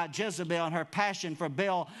up by Jezebel and her passion for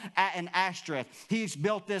Baal and Ashtoreth. He's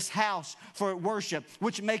built this house for worship,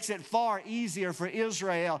 which makes it far easier for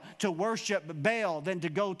Israel to worship Baal than to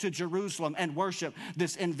go to Jerusalem and worship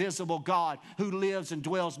this invisible God who lives and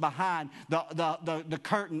dwells behind the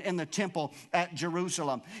curtain in the temple at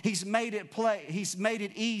Jerusalem. He's made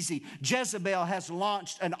it easy. Jezebel has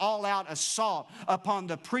launched an all-out assault upon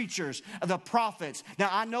the preachers, the prophets. Now,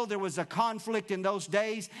 I know there was a conflict in those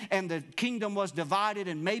days, and the kingdom was divided,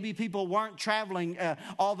 and maybe people weren't traveling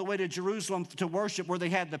all the way to Jerusalem to worship, where they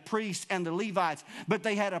had the priests and the Levites, but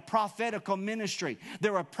they had a prophetical ministry.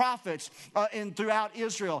 There were prophets throughout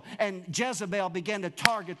Israel, and Jezebel began to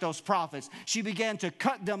target those prophets. She began to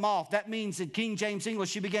cut them off. That means in King James English,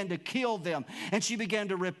 she began to kill them, and she began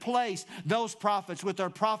to replace those prophets with their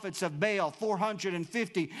prophets of Baal,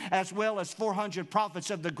 450, as well as 400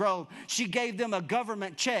 prophets of the grove. She gave them a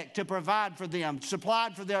government check to provide for them,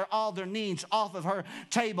 supplied for all their needs off of her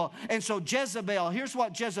table. And so Jezebel, here's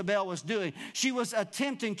what Jezebel was doing. She was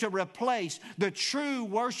attempting to replace the true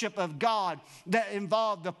worship of God that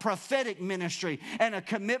involved the prophetic ministry and a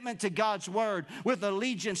commitment to God's word with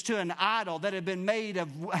allegiance to an idol that had been made of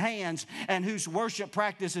hands and whose worship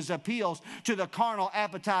practices appeals to the carnal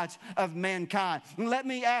appetites of mankind. Let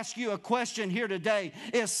me ask you a question here today.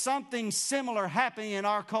 Is something similar happening in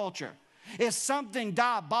our culture? Is something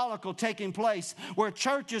diabolical taking place where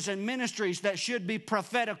churches and ministries that should be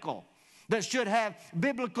prophetical, that should have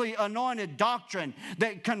biblically anointed doctrine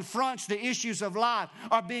that confronts the issues of life,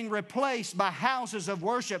 are being replaced by houses of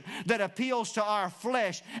worship that appeals to our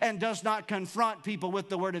flesh and does not confront people with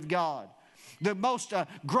the Word of God? The most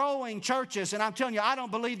growing churches, and I'm telling you, I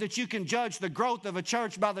don't believe that you can judge the growth of a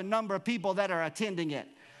church by the number of people that are attending it.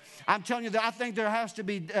 I'm telling you that I think there has to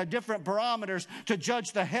be different barometers to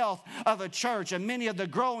judge the health of a church. And many of the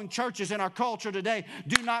growing churches in our culture today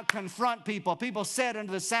do not confront people. People sit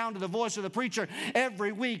under the sound of the voice of the preacher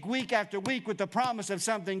every week, week after week, with the promise of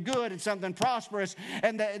something good and something prosperous,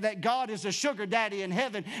 and that God is a sugar daddy in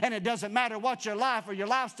heaven, and it doesn't matter what your life or your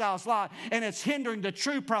lifestyle's like, and it's hindering the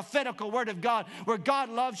true prophetical word of God, where God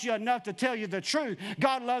loves you enough to tell you the truth.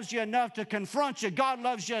 God loves you enough to confront you. God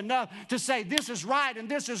loves you enough to say this is right and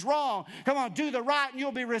this is wrong. Come on, do the right and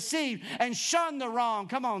you'll be received, and shun the wrong.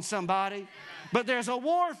 Come on, somebody. But there's a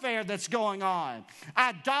warfare that's going on.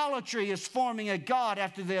 Idolatry is forming a god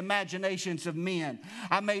after the imaginations of men.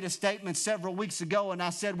 I made a statement several weeks ago, and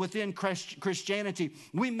I said within Christianity,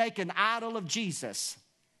 we make an idol of Jesus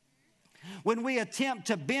when we attempt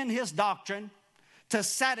to bend his doctrine to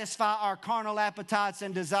satisfy our carnal appetites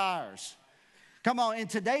and desires. Come on, in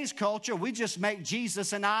today's culture, we just make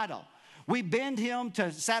Jesus an idol. We bend him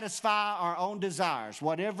to satisfy our own desires.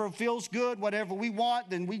 Whatever feels good, whatever we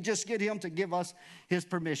want, then we just get him to give us his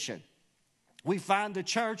permission. We find the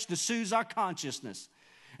church that soothes our consciousness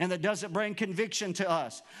and that doesn't bring conviction to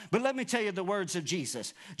us. But let me tell you the words of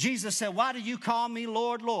Jesus. Jesus said, why do you call me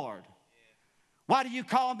Lord, Lord? Why do you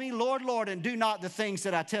call me Lord, Lord, and do not the things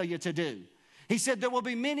that I tell you to do? He said, there will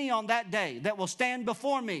be many on that day that will stand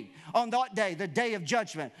before me on that day, the day of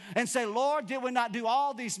judgment, and say, Lord, did we not do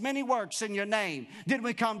all these many works in your name? Didn't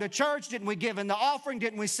we come to church? Didn't we give in the offering?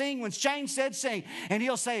 Didn't we sing when Shane said sing? And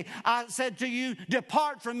he'll say, I said to you,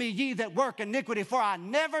 depart from me, ye that work iniquity, for I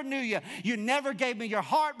never knew you. You never gave me your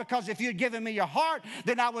heart, because if you'd given me your heart,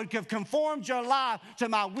 then I would have conformed your life to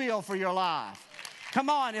my will for your life. Come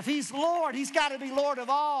on, if he's Lord, he's got to be Lord of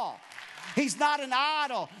all. He's not an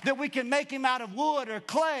idol that we can make him out of wood or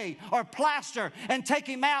clay or plaster and take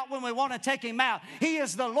him out when we want to take him out. He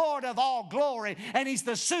is the Lord of all glory, and he's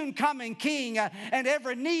the soon coming King, and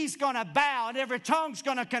every knee's going to bow and every tongue's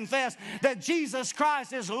going to confess that Jesus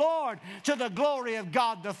Christ is Lord, to the glory of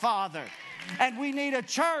God the Father. And we need a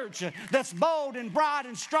church that's bold and bright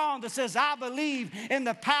and strong, that says, I believe in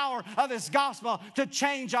the power of his gospel to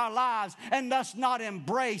change our lives, and thus not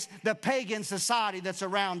embrace the pagan society that's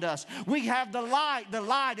around us. We have the light. The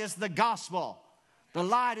light is the gospel. The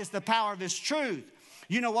light is the power of his truth.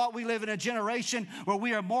 You know what? We live in a generation where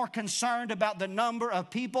we are more concerned about the number of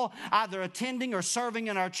people either attending or serving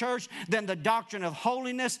in our church than the doctrine of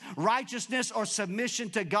holiness, righteousness, or submission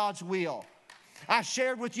to God's will. I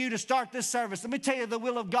shared with you to start this service. Let me tell you the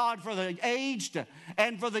will of God for the aged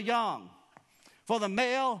and for the young, for the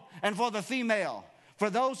male and for the female, for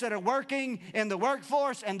those that are working in the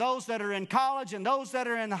workforce and those that are in college and those that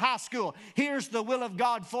are in high school. Here's the will of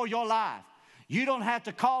God for your life. You don't have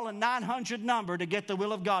to call a 900 number to get the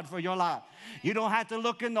will of God for your life. You don't have to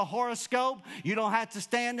look in the horoscope. You don't have to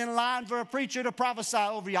stand in line for a preacher to prophesy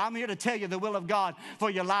over you. I'm here to tell you the will of God for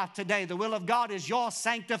your life today. The will of God is your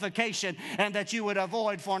sanctification, and that you would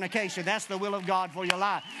avoid fornication. That's the will of God for your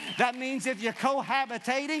life. That means if you're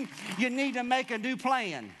cohabitating, you need to make a new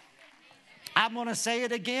plan. I'm going to say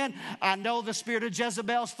it again. I know the spirit of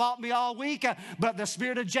Jezebel's fought me all week, but the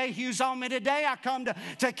spirit of Jehu's on me today. I come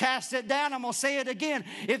to cast it down. I'm going to say it again.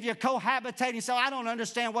 If you're cohabitating, so I don't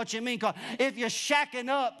understand what you mean. If you're shacking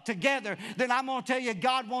up together, then I'm going to tell you,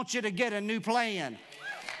 God wants you to get a new plan.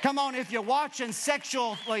 Come on, if you're watching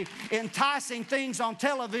sexually enticing things on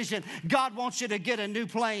television, God wants you to get a new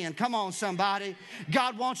plan. Come on, somebody.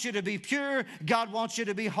 God wants you to be pure. God wants you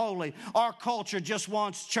to be holy. Our culture just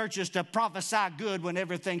wants churches to prophesy good when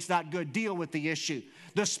everything's not good. Deal with the issue.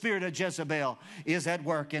 The spirit of Jezebel is at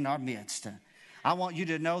work in our midst. I want you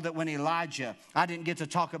to know that when Elijah, I didn't get to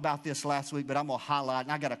talk about this last week, but I'm going to highlight,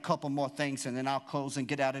 and I got a couple more things, and then I'll close and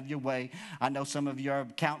get out of your way. I know some of you are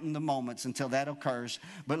counting the moments until that occurs,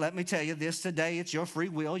 but let me tell you this today, it's your free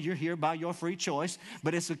will. You're here by your free choice,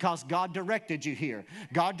 but it's because God directed you here.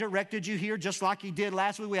 God directed you here just like he did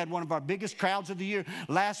last week. We had one of our biggest crowds of the year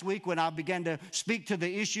last week when I began to speak to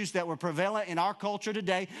the issues that were prevalent in our culture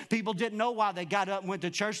today. People didn't know why they got up and went to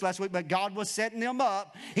church last week, but God was setting them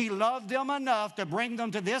up. He loved them enough to bring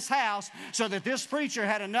them to this house so that this preacher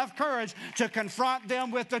had enough courage to confront them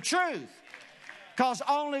with the truth. Because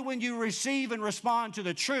only when you receive and respond to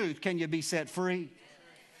the truth can you be set free.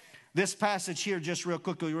 This passage here, just real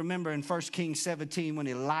quickly, remember in 1 Kings 17 when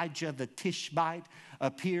Elijah the Tishbite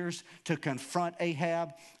appears to confront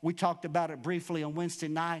Ahab. We talked about it briefly on Wednesday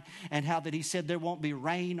night, and how that he said there won't be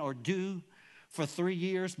rain or dew for 3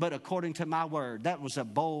 years, but according to my word. That was a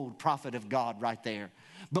bold prophet of God right there.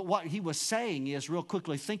 But what he was saying is, real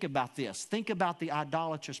quickly, think about this. Think about the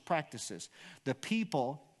idolatrous practices. The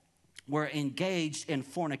people were engaged in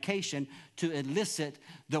fornication to elicit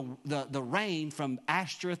the rain from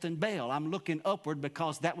Ashtoreth and Baal. I'm looking upward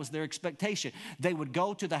because that was their expectation. They would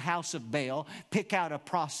go to the house of Baal, pick out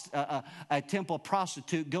a temple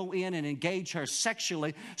prostitute, go in and engage her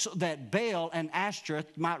sexually so that Baal and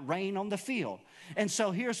Ashtoreth might reign on the field. And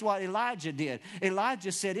so here's what Elijah did.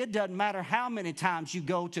 Elijah said, it doesn't matter how many times you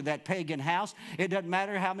go to that pagan house. It doesn't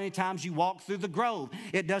matter how many times you walk through the grove.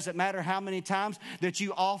 It doesn't matter how many times that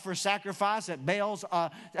you offer sacrifice at Baal's,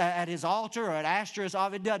 at his altar or at Ashtoreth's.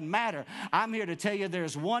 It doesn't matter. I'm here to tell you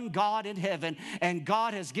there's one God in heaven, and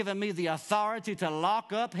God has given me the authority to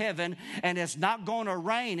lock up heaven, and it's not going to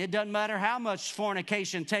rain. It doesn't matter how much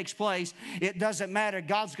fornication takes place. It doesn't matter.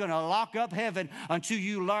 God's going to lock up heaven until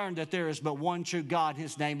you learn that there is but one true God.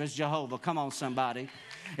 His name is Jehovah. Come on, somebody.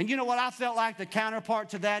 And you know what I felt like the counterpart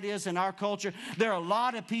to that is in our culture? There are a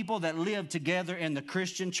lot of people that live together in the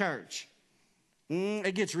Christian church.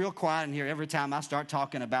 It gets real quiet in here every time I start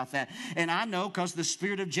talking about that. And I know because the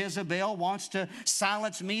spirit of Jezebel wants to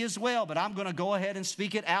silence me as well, but I'm going to go ahead and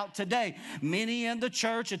speak it out today. Many in the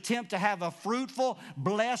church attempt to have a fruitful,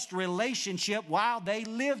 blessed relationship while they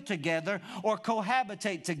live together or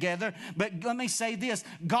cohabitate together. But let me say this,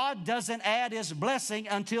 God doesn't add His blessing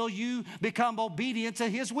until you become obedient to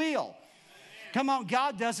His will. Come on,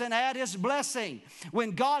 God doesn't add His blessing.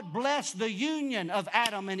 When God blessed the union of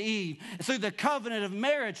Adam and Eve through the covenant of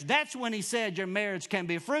marriage, that's when He said your marriage can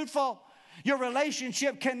be fruitful. Your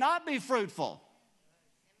relationship cannot be fruitful.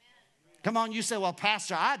 Come on, you say, well,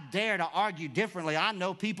 Pastor, I dare to argue differently. I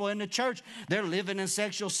know people in the church, they're living in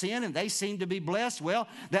sexual sin and they seem to be blessed. Well,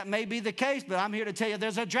 that may be the case, but I'm here to tell you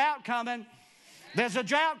there's a drought coming. There's a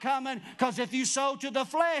drought coming because if you sow to the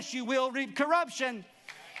flesh, you will reap corruption.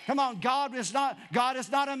 Come on, God is not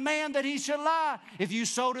a man that He should lie. If you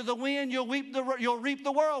sow to the wind, you'll reap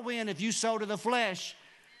the whirlwind. If you sow to the flesh,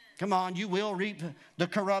 come on, you will reap the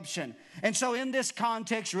corruption. And so in this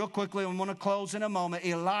context, real quickly, I'm going to close in a moment,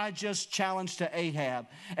 Elijah's challenge to Ahab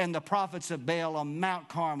and the prophets of Baal on Mount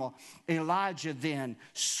Carmel. Elijah then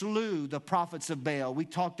slew the prophets of Baal. We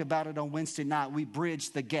talked about it on Wednesday night. We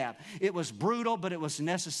bridged the gap. It was brutal, but it was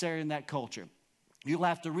necessary in that culture. You'll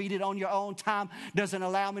have to read it on your own time. Doesn't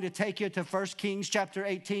allow me to take you to 1 Kings chapter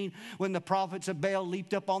 18 when the prophets of Baal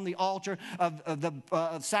leaped up on the altar of the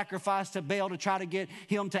sacrifice to Baal to try to get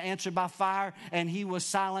him to answer by fire, and he was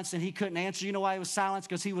silenced and he couldn't answer. You know why he was silenced?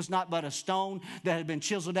 Because he was not but a stone that had been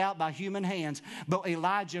chiseled out by human hands. But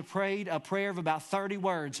Elijah prayed a prayer of about 30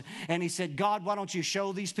 words, and he said, God, why don't you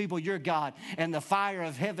show these people you're God? And the fire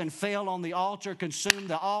of heaven fell on the altar, consumed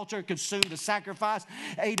the sacrifice,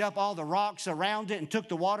 ate up all the rocks around it, and took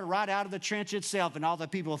the water right out of the trench itself, and all the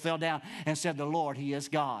people fell down and said, the Lord, He is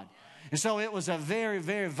God. And so it was a very,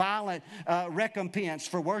 very violent recompense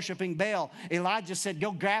for worshiping Baal. Elijah said,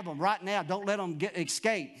 go grab them right now. Don't let them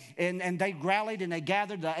escape. And they rallied and they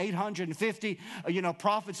gathered the 850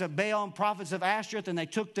 prophets of Baal and prophets of Ashtoreth, and they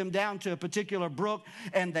took them down to a particular brook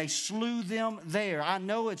and they slew them there. I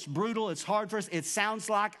know it's brutal. It's hard for us. It sounds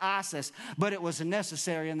like ISIS, but it was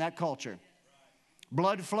necessary in that culture.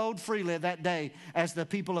 Blood flowed freely that day as the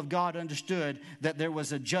people of God understood that there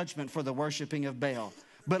was a judgment for the worshiping of Baal.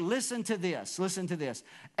 But listen to this.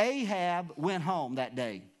 Ahab went home that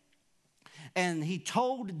day, and he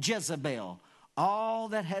told Jezebel all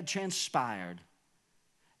that had transpired.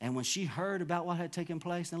 And when she heard about what had taken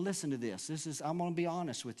place, and listen to this. I'm going to be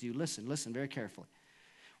honest with you. Listen very carefully.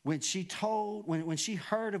 When she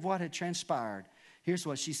heard of what had transpired, here's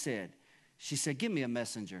what she said. She said, give me a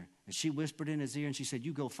messenger. And she whispered in his ear and she said,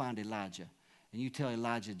 you go find Elijah. And you tell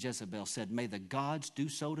Elijah, Jezebel said, may the gods do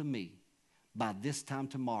so to me by this time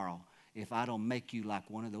tomorrow if I don't make you like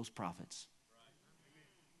one of those prophets.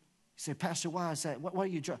 You say, Pastor, why is that? What are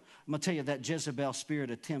you I'm going to tell you that Jezebel spirit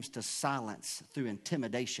attempts to silence through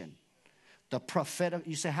intimidation. The prophetic,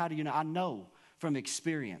 you say, how do you know? I know from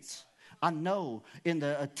experience. I know in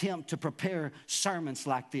the attempt to prepare sermons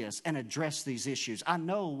like this and address these issues. I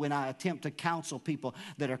know when I attempt to counsel people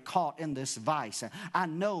that are caught in this vice. I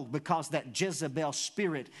know because that Jezebel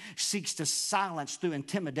spirit seeks to silence through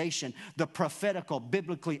intimidation the prophetical,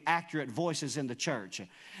 biblically accurate voices in the church.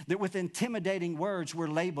 That with intimidating words we're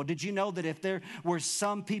labeled. Did you know that if there were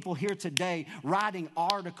some people here today writing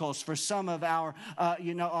articles for some of our,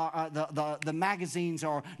 the magazines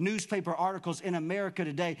or newspaper articles in America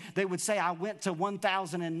today, they would say, say I went to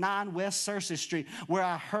 1009 West Searcy Street where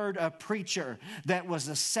I heard a preacher that was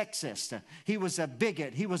a sexist. He was a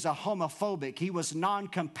bigot. He was a homophobic. He was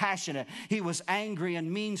non-compassionate. He was angry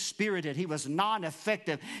and mean-spirited. He was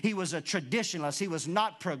non-effective. He was a traditionalist. He was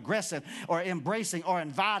not progressive or embracing or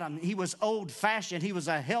inviting. He was old-fashioned. He was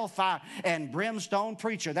a hellfire and brimstone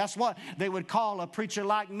preacher. That's what they would call a preacher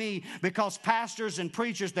like me, because pastors and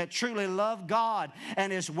preachers that truly love God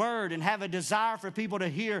and His Word and have a desire for people to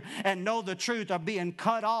hear and know the truth are being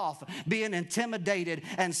cut off, being intimidated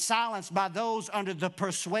and silenced by those under the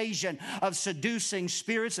persuasion of seducing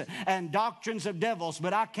spirits and doctrines of devils.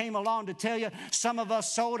 But I came along to tell you, some of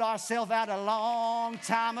us sold ourselves out a long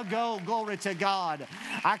time ago. Glory to God.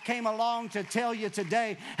 I came along to tell you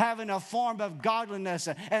today, having a form of godliness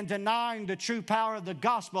and denying the true power of the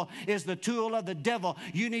gospel is the tool of the devil.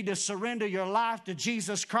 You need to surrender your life to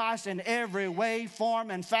Jesus Christ in every way, form,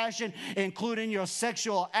 and fashion, including your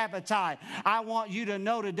sexual appetite. I want you to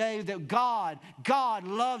know today that God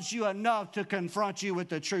loves you enough to confront you with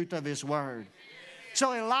the truth of His Word.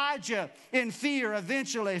 So Elijah, in fear,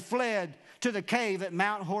 eventually fled to the cave at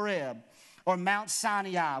Mount Horeb, or Mount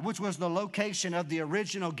Sinai, which was the location of the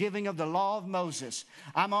original giving of the law of Moses.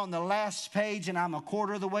 I'm on the last page and I'm a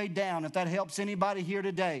quarter of the way down, if that helps anybody here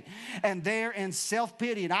today. And there in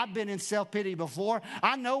self-pity, and I've been in self-pity before,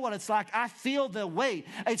 I know what it's like. I feel the weight.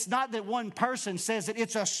 It's not that one person says it,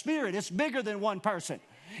 it's a spirit. It's bigger than one person.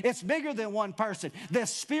 It's bigger than one person. The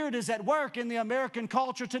Spirit is at work in the American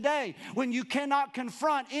culture today when you cannot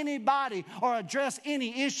confront anybody or address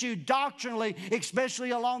any issue doctrinally,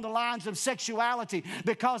 especially along the lines of sexuality,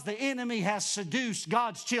 because the enemy has seduced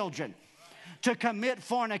God's children to commit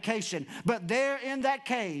fornication. But there in that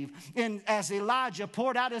cave, as Elijah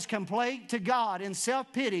poured out his complaint to God in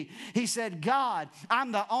self-pity, he said, God,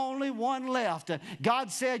 I'm the only one left.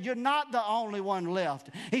 God said, you're not the only one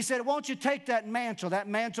left. He said, won't you take that mantle? That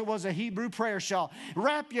mantle was a Hebrew prayer shawl.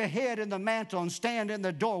 Wrap your head in the mantle and stand in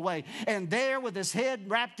the doorway. And there with his head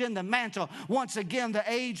wrapped in the mantle, once again, the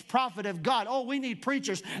aged prophet of God. Oh, we need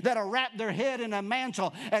preachers that'll wrap their head in a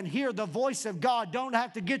mantle and hear the voice of God. Don't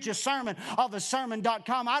have to get your sermon off of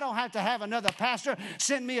sermon.com. I don't have to have another pastor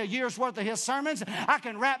send me a year's worth of his sermons. I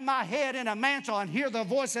can wrap my head in a mantle and hear the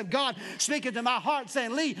voice of God speaking to my heart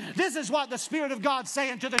saying, Lee, this is what the Spirit of God's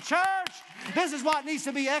saying to the church. This is what needs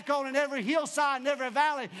to be echoed in every hillside and every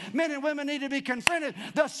valley. Men and women need to be confronted.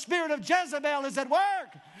 The spirit of Jezebel is at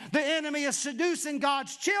work. The enemy is seducing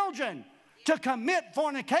God's children to commit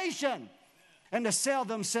fornication and to sell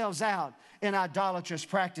themselves out in idolatrous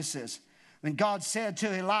practices. When God said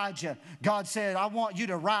to Elijah, God said, I want you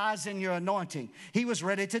to rise in your anointing. He was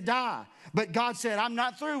ready to die. But God said, I'm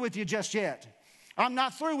not through with you just yet. I'm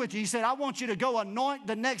not through with you. He said, I want you to go anoint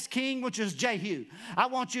the next king, which is Jehu. I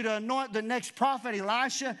want you to anoint the next prophet,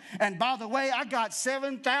 Elisha. And by the way, I got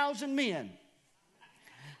 7,000 men.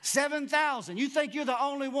 7,000. You think you're the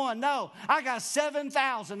only one? No, I got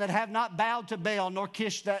 7,000 that have not bowed to Baal nor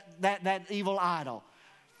kissed that evil idol.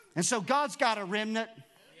 And so God's got a remnant.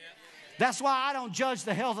 That's why I don't judge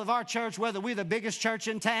the health of our church, whether we're the biggest church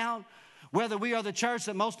in town, whether we are the church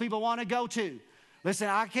that most people want to go to. Listen,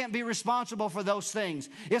 I can't be responsible for those things.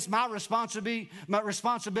 It's my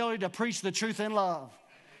responsibility to preach the truth in love,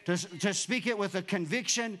 to speak it with a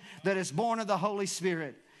conviction that is born of the Holy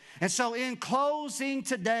Spirit. And so in closing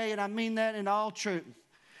today, and I mean that in all truth,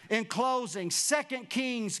 in closing, 2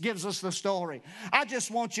 Kings gives us the story. I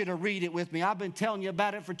just want you to read it with me. I've been telling you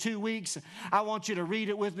about it for 2 weeks. I want you to read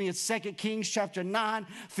it with me. It's 2 Kings chapter 9.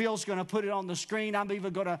 Phil's going to put it on the screen. I'm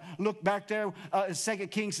even going to look back there. 2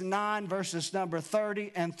 Kings 9, verses number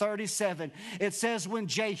 30 and 37. It says when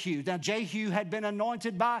Jehu, now Jehu had been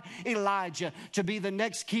anointed by Elijah to be the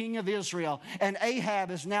next king of Israel. And Ahab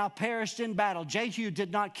has now perished in battle. Jehu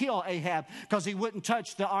did not kill Ahab because he wouldn't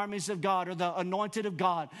touch the armies of God or the anointed of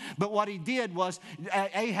God. But what he did was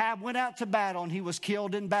Ahab went out to battle and he was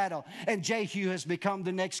killed in battle. And Jehu has become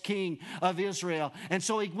the next king of Israel. And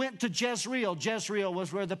so he went to Jezreel. Jezreel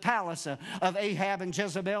was where the palace of Ahab and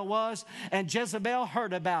Jezebel was. And Jezebel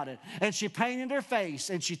heard about it. And she painted her face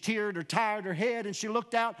and she tied her head and she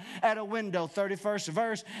looked out at a window, 31st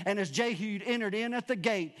verse. And as Jehu entered in at the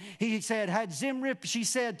gate, he said, had Zimri, she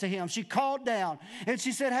said to him, she called down and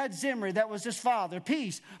she said, had Zimri, that was his father,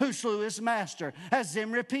 peace, who slew his master, has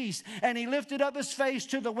Zimri peace. And he lifted up his face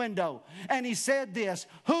to the window and he said this,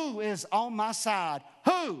 who is on my side?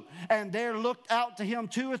 Who? And there looked out to him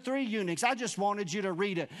 2 or 3 eunuchs. I just wanted you to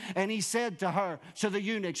read it. And he said to the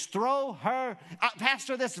eunuchs, throw her.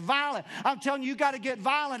 Pastor, that's violent. I'm telling you, you got to get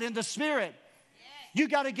violent in the spirit. You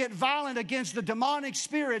got to get violent against the demonic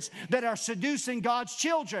spirits that are seducing God's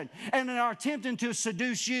children and are attempting to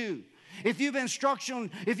seduce you. If you've been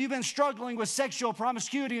struggling with sexual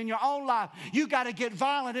promiscuity in your own life, you got to get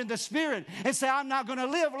violent in the spirit and say, I'm not going to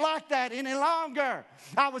live like that any longer.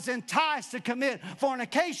 I was enticed to commit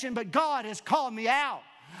fornication, but God has called me out.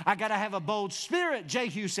 I got to have a bold spirit.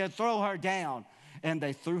 Jehu said, throw her down. And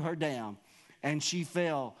they threw her down. And she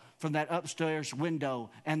fell from that upstairs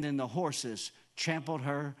window, and then the horses trampled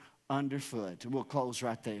her underfoot. We'll close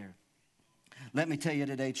right there. Let me tell you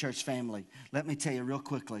today, church family, let me tell you real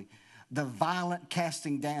quickly, the violent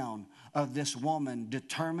casting down of this woman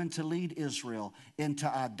determined to lead Israel into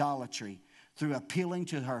idolatry through appealing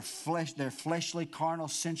to her flesh, their fleshly, carnal,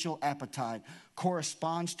 sensual appetite,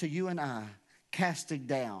 corresponds to you and I casting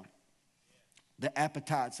down the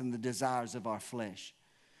appetites and the desires of our flesh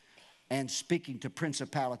and speaking to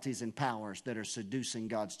principalities and powers that are seducing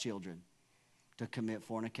God's children to commit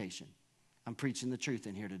fornication. I'm preaching the truth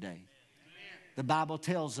in here today. The Bible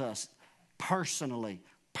tells us personally,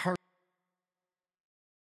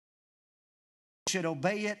 should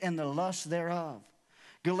obey it in the lust thereof.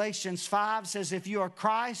 Galatians 5 says, if you are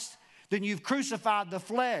Christ, then you've crucified the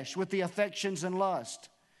flesh with the affections and lust.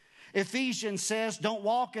 Ephesians says, don't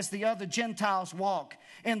walk as the other Gentiles walk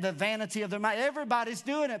in the vanity of their mind. Everybody's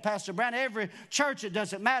doing it, Pastor Brown. Every church, it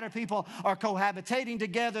doesn't matter. People are cohabitating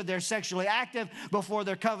together. They're sexually active before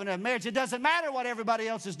their covenant of marriage. It doesn't matter what everybody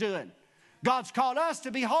else is doing. God's called us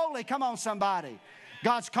to be holy. Come on, somebody.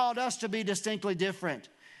 God's called us to be distinctly different.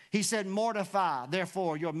 He said, mortify,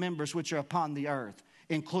 therefore, your members which are upon the earth,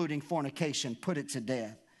 including fornication. Put it to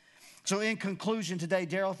death. So in conclusion today,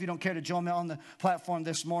 Daryl, if you don't care to join me on the platform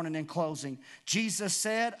this morning in closing, Jesus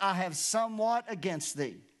said, I have somewhat against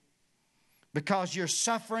thee because you're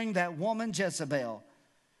suffering that woman Jezebel.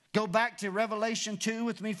 Go back to Revelation 2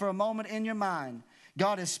 with me for a moment in your mind.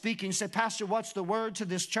 God is speaking. You said, Pastor, what's the word to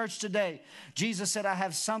this church today? Jesus said, I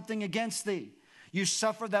have something against thee. You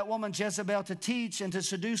suffered that woman Jezebel to teach and to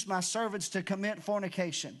seduce my servants to commit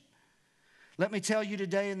fornication. Let me tell you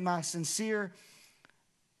today in my sincere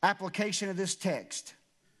application of this text,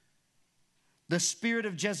 the spirit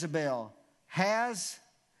of Jezebel has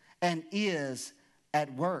and is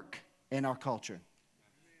at work in our culture.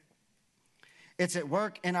 It's at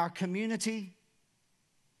work in our community,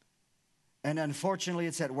 and unfortunately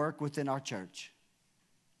it's at work within our church.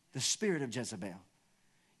 The spirit of Jezebel.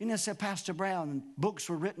 You know, said Pastor Brown, books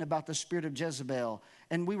were written about the spirit of Jezebel,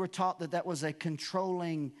 and we were taught that that was a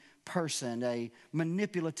controlling person, a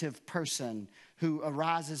manipulative person who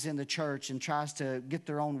arises in the church and tries to get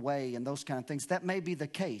their own way and those kind of things. That may be the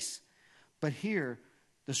case. But here,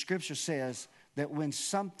 the scripture says that when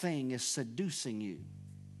something is seducing you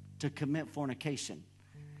to commit fornication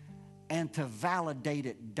and to validate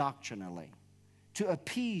it doctrinally, to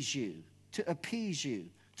appease you, to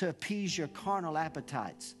appease your carnal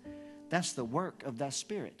appetites, that's the work of that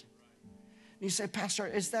spirit. You say, Pastor,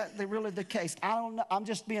 is that really the case? I don't know. I'm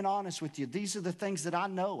just being honest with you. These are the things that I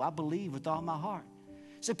know, I believe with all my heart.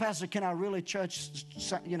 You say, Pastor, can I really trust,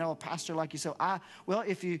 a pastor like you? So well,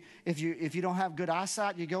 if you don't have good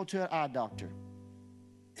eyesight, you go to an eye doctor.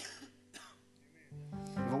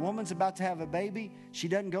 If a woman's about to have a baby, she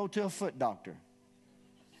doesn't go to a foot doctor.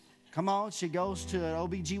 Come on, she goes to an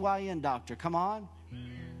OBGYN doctor. Come on.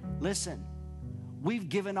 Listen, we've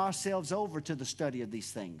given ourselves over to the study of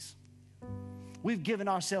these things. We've given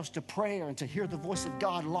ourselves to prayer and to hear the voice of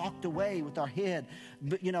God locked away with our head,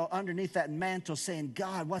 underneath that mantle saying,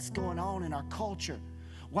 God, what's going on in our culture?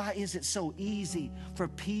 Why is it so easy for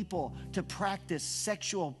people to practice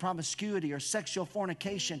sexual promiscuity or sexual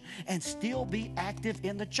fornication and still be active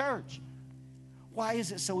in the church? Why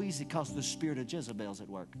is it so easy? Because the spirit of Jezebel's at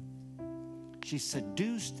work. She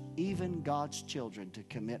seduced even God's children to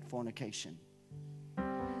commit fornication.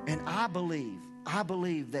 And I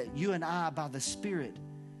believe that you and I, by the Spirit,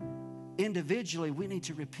 individually, we need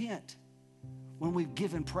to repent when we've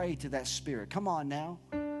given prey to that spirit. Come on now.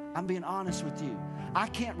 I'm being honest with you. I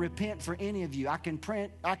can't repent for any of you. I can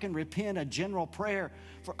repent a general prayer,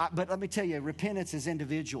 but let me tell you, repentance is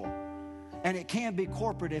individual. And it can be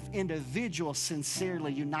corporate if individuals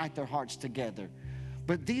sincerely unite their hearts together.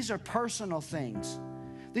 But these are personal things.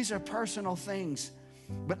 These are personal things.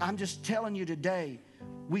 But I'm just telling you today,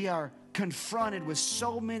 we are confronted with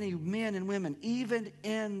so many men and women, even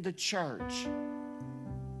in the church,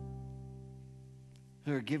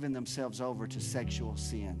 who are giving themselves over to sexual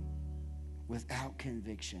sin without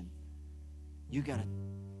conviction. You got to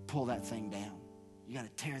pull that thing down. You got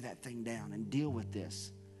to tear that thing down and deal with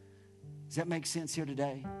this. Does that make sense here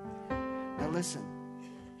today? Now listen,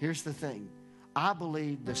 here's the thing. I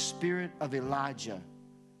believe the spirit of Elijah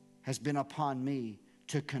has been upon me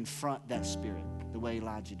to confront that spirit the way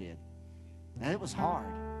Elijah did. Now, it was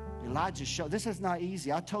hard. Elijah showed, this is not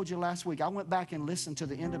easy. I told you last week, I went back and listened to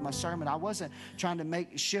the end of my sermon. I wasn't trying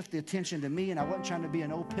to shift the attention to me, and I wasn't trying to be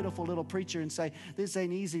an old pitiful little preacher and say, this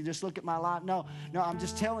ain't easy, just look at my life. No, I'm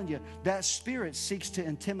just telling you, that spirit seeks to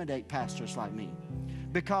intimidate pastors like me,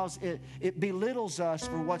 because it belittles us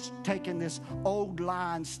for what's taking this old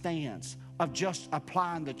line stance of just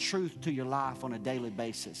applying the truth to your life on a daily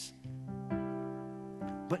basis.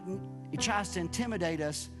 But it tries to intimidate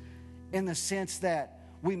us in the sense that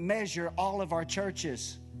we measure all of our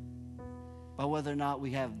churches by whether or not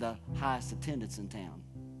we have the highest attendance in town.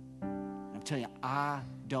 I'm telling you, I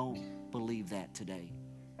don't believe that today.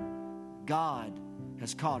 God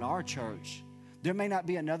has called our church. There may not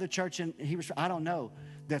be another church I don't know,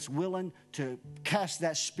 that's willing to cast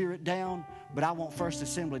that spirit down, but I want First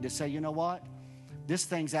Assembly to say, you know what? This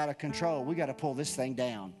thing's out of control. We got to pull this thing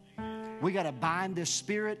down. We got to bind this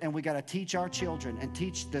spirit, and we got to teach our children and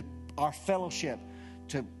teach our fellowship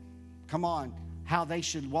to, come on, how they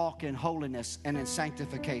should walk in holiness and in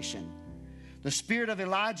sanctification. The spirit of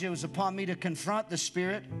Elijah was upon me to confront the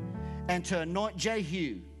spirit and to anoint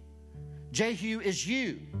Jehu. Jehu is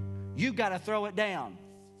you. You've got to throw it down.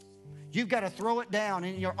 You've got to throw it down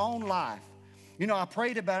in your own life. You know, I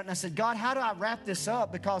prayed about it and I said, God, how do I wrap this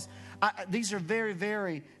up? Because these are very,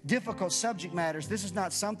 very difficult subject matters. This is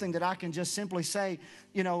not something that I can just simply say,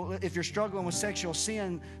 you know, if you're struggling with sexual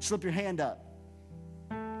sin, slip your hand up.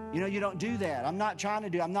 You know, you don't do that. I'm not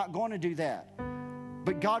going to do that.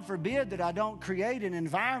 But God forbid that I don't create an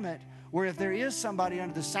environment where if there is somebody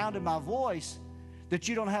under the sound of my voice, that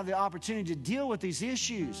you don't have the opportunity to deal with these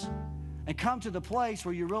issues and come to the place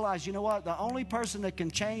where you realize, you know what, the only person that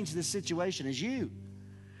can change this situation is you.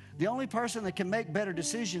 The only person that can make better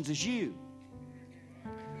decisions is you.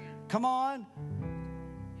 Come on.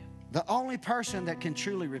 The only person that can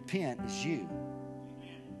truly repent is you.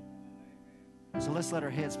 So let's let our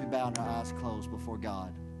heads be bowed and our eyes closed before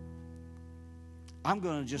God. I'm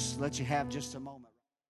going to just let you have just a moment.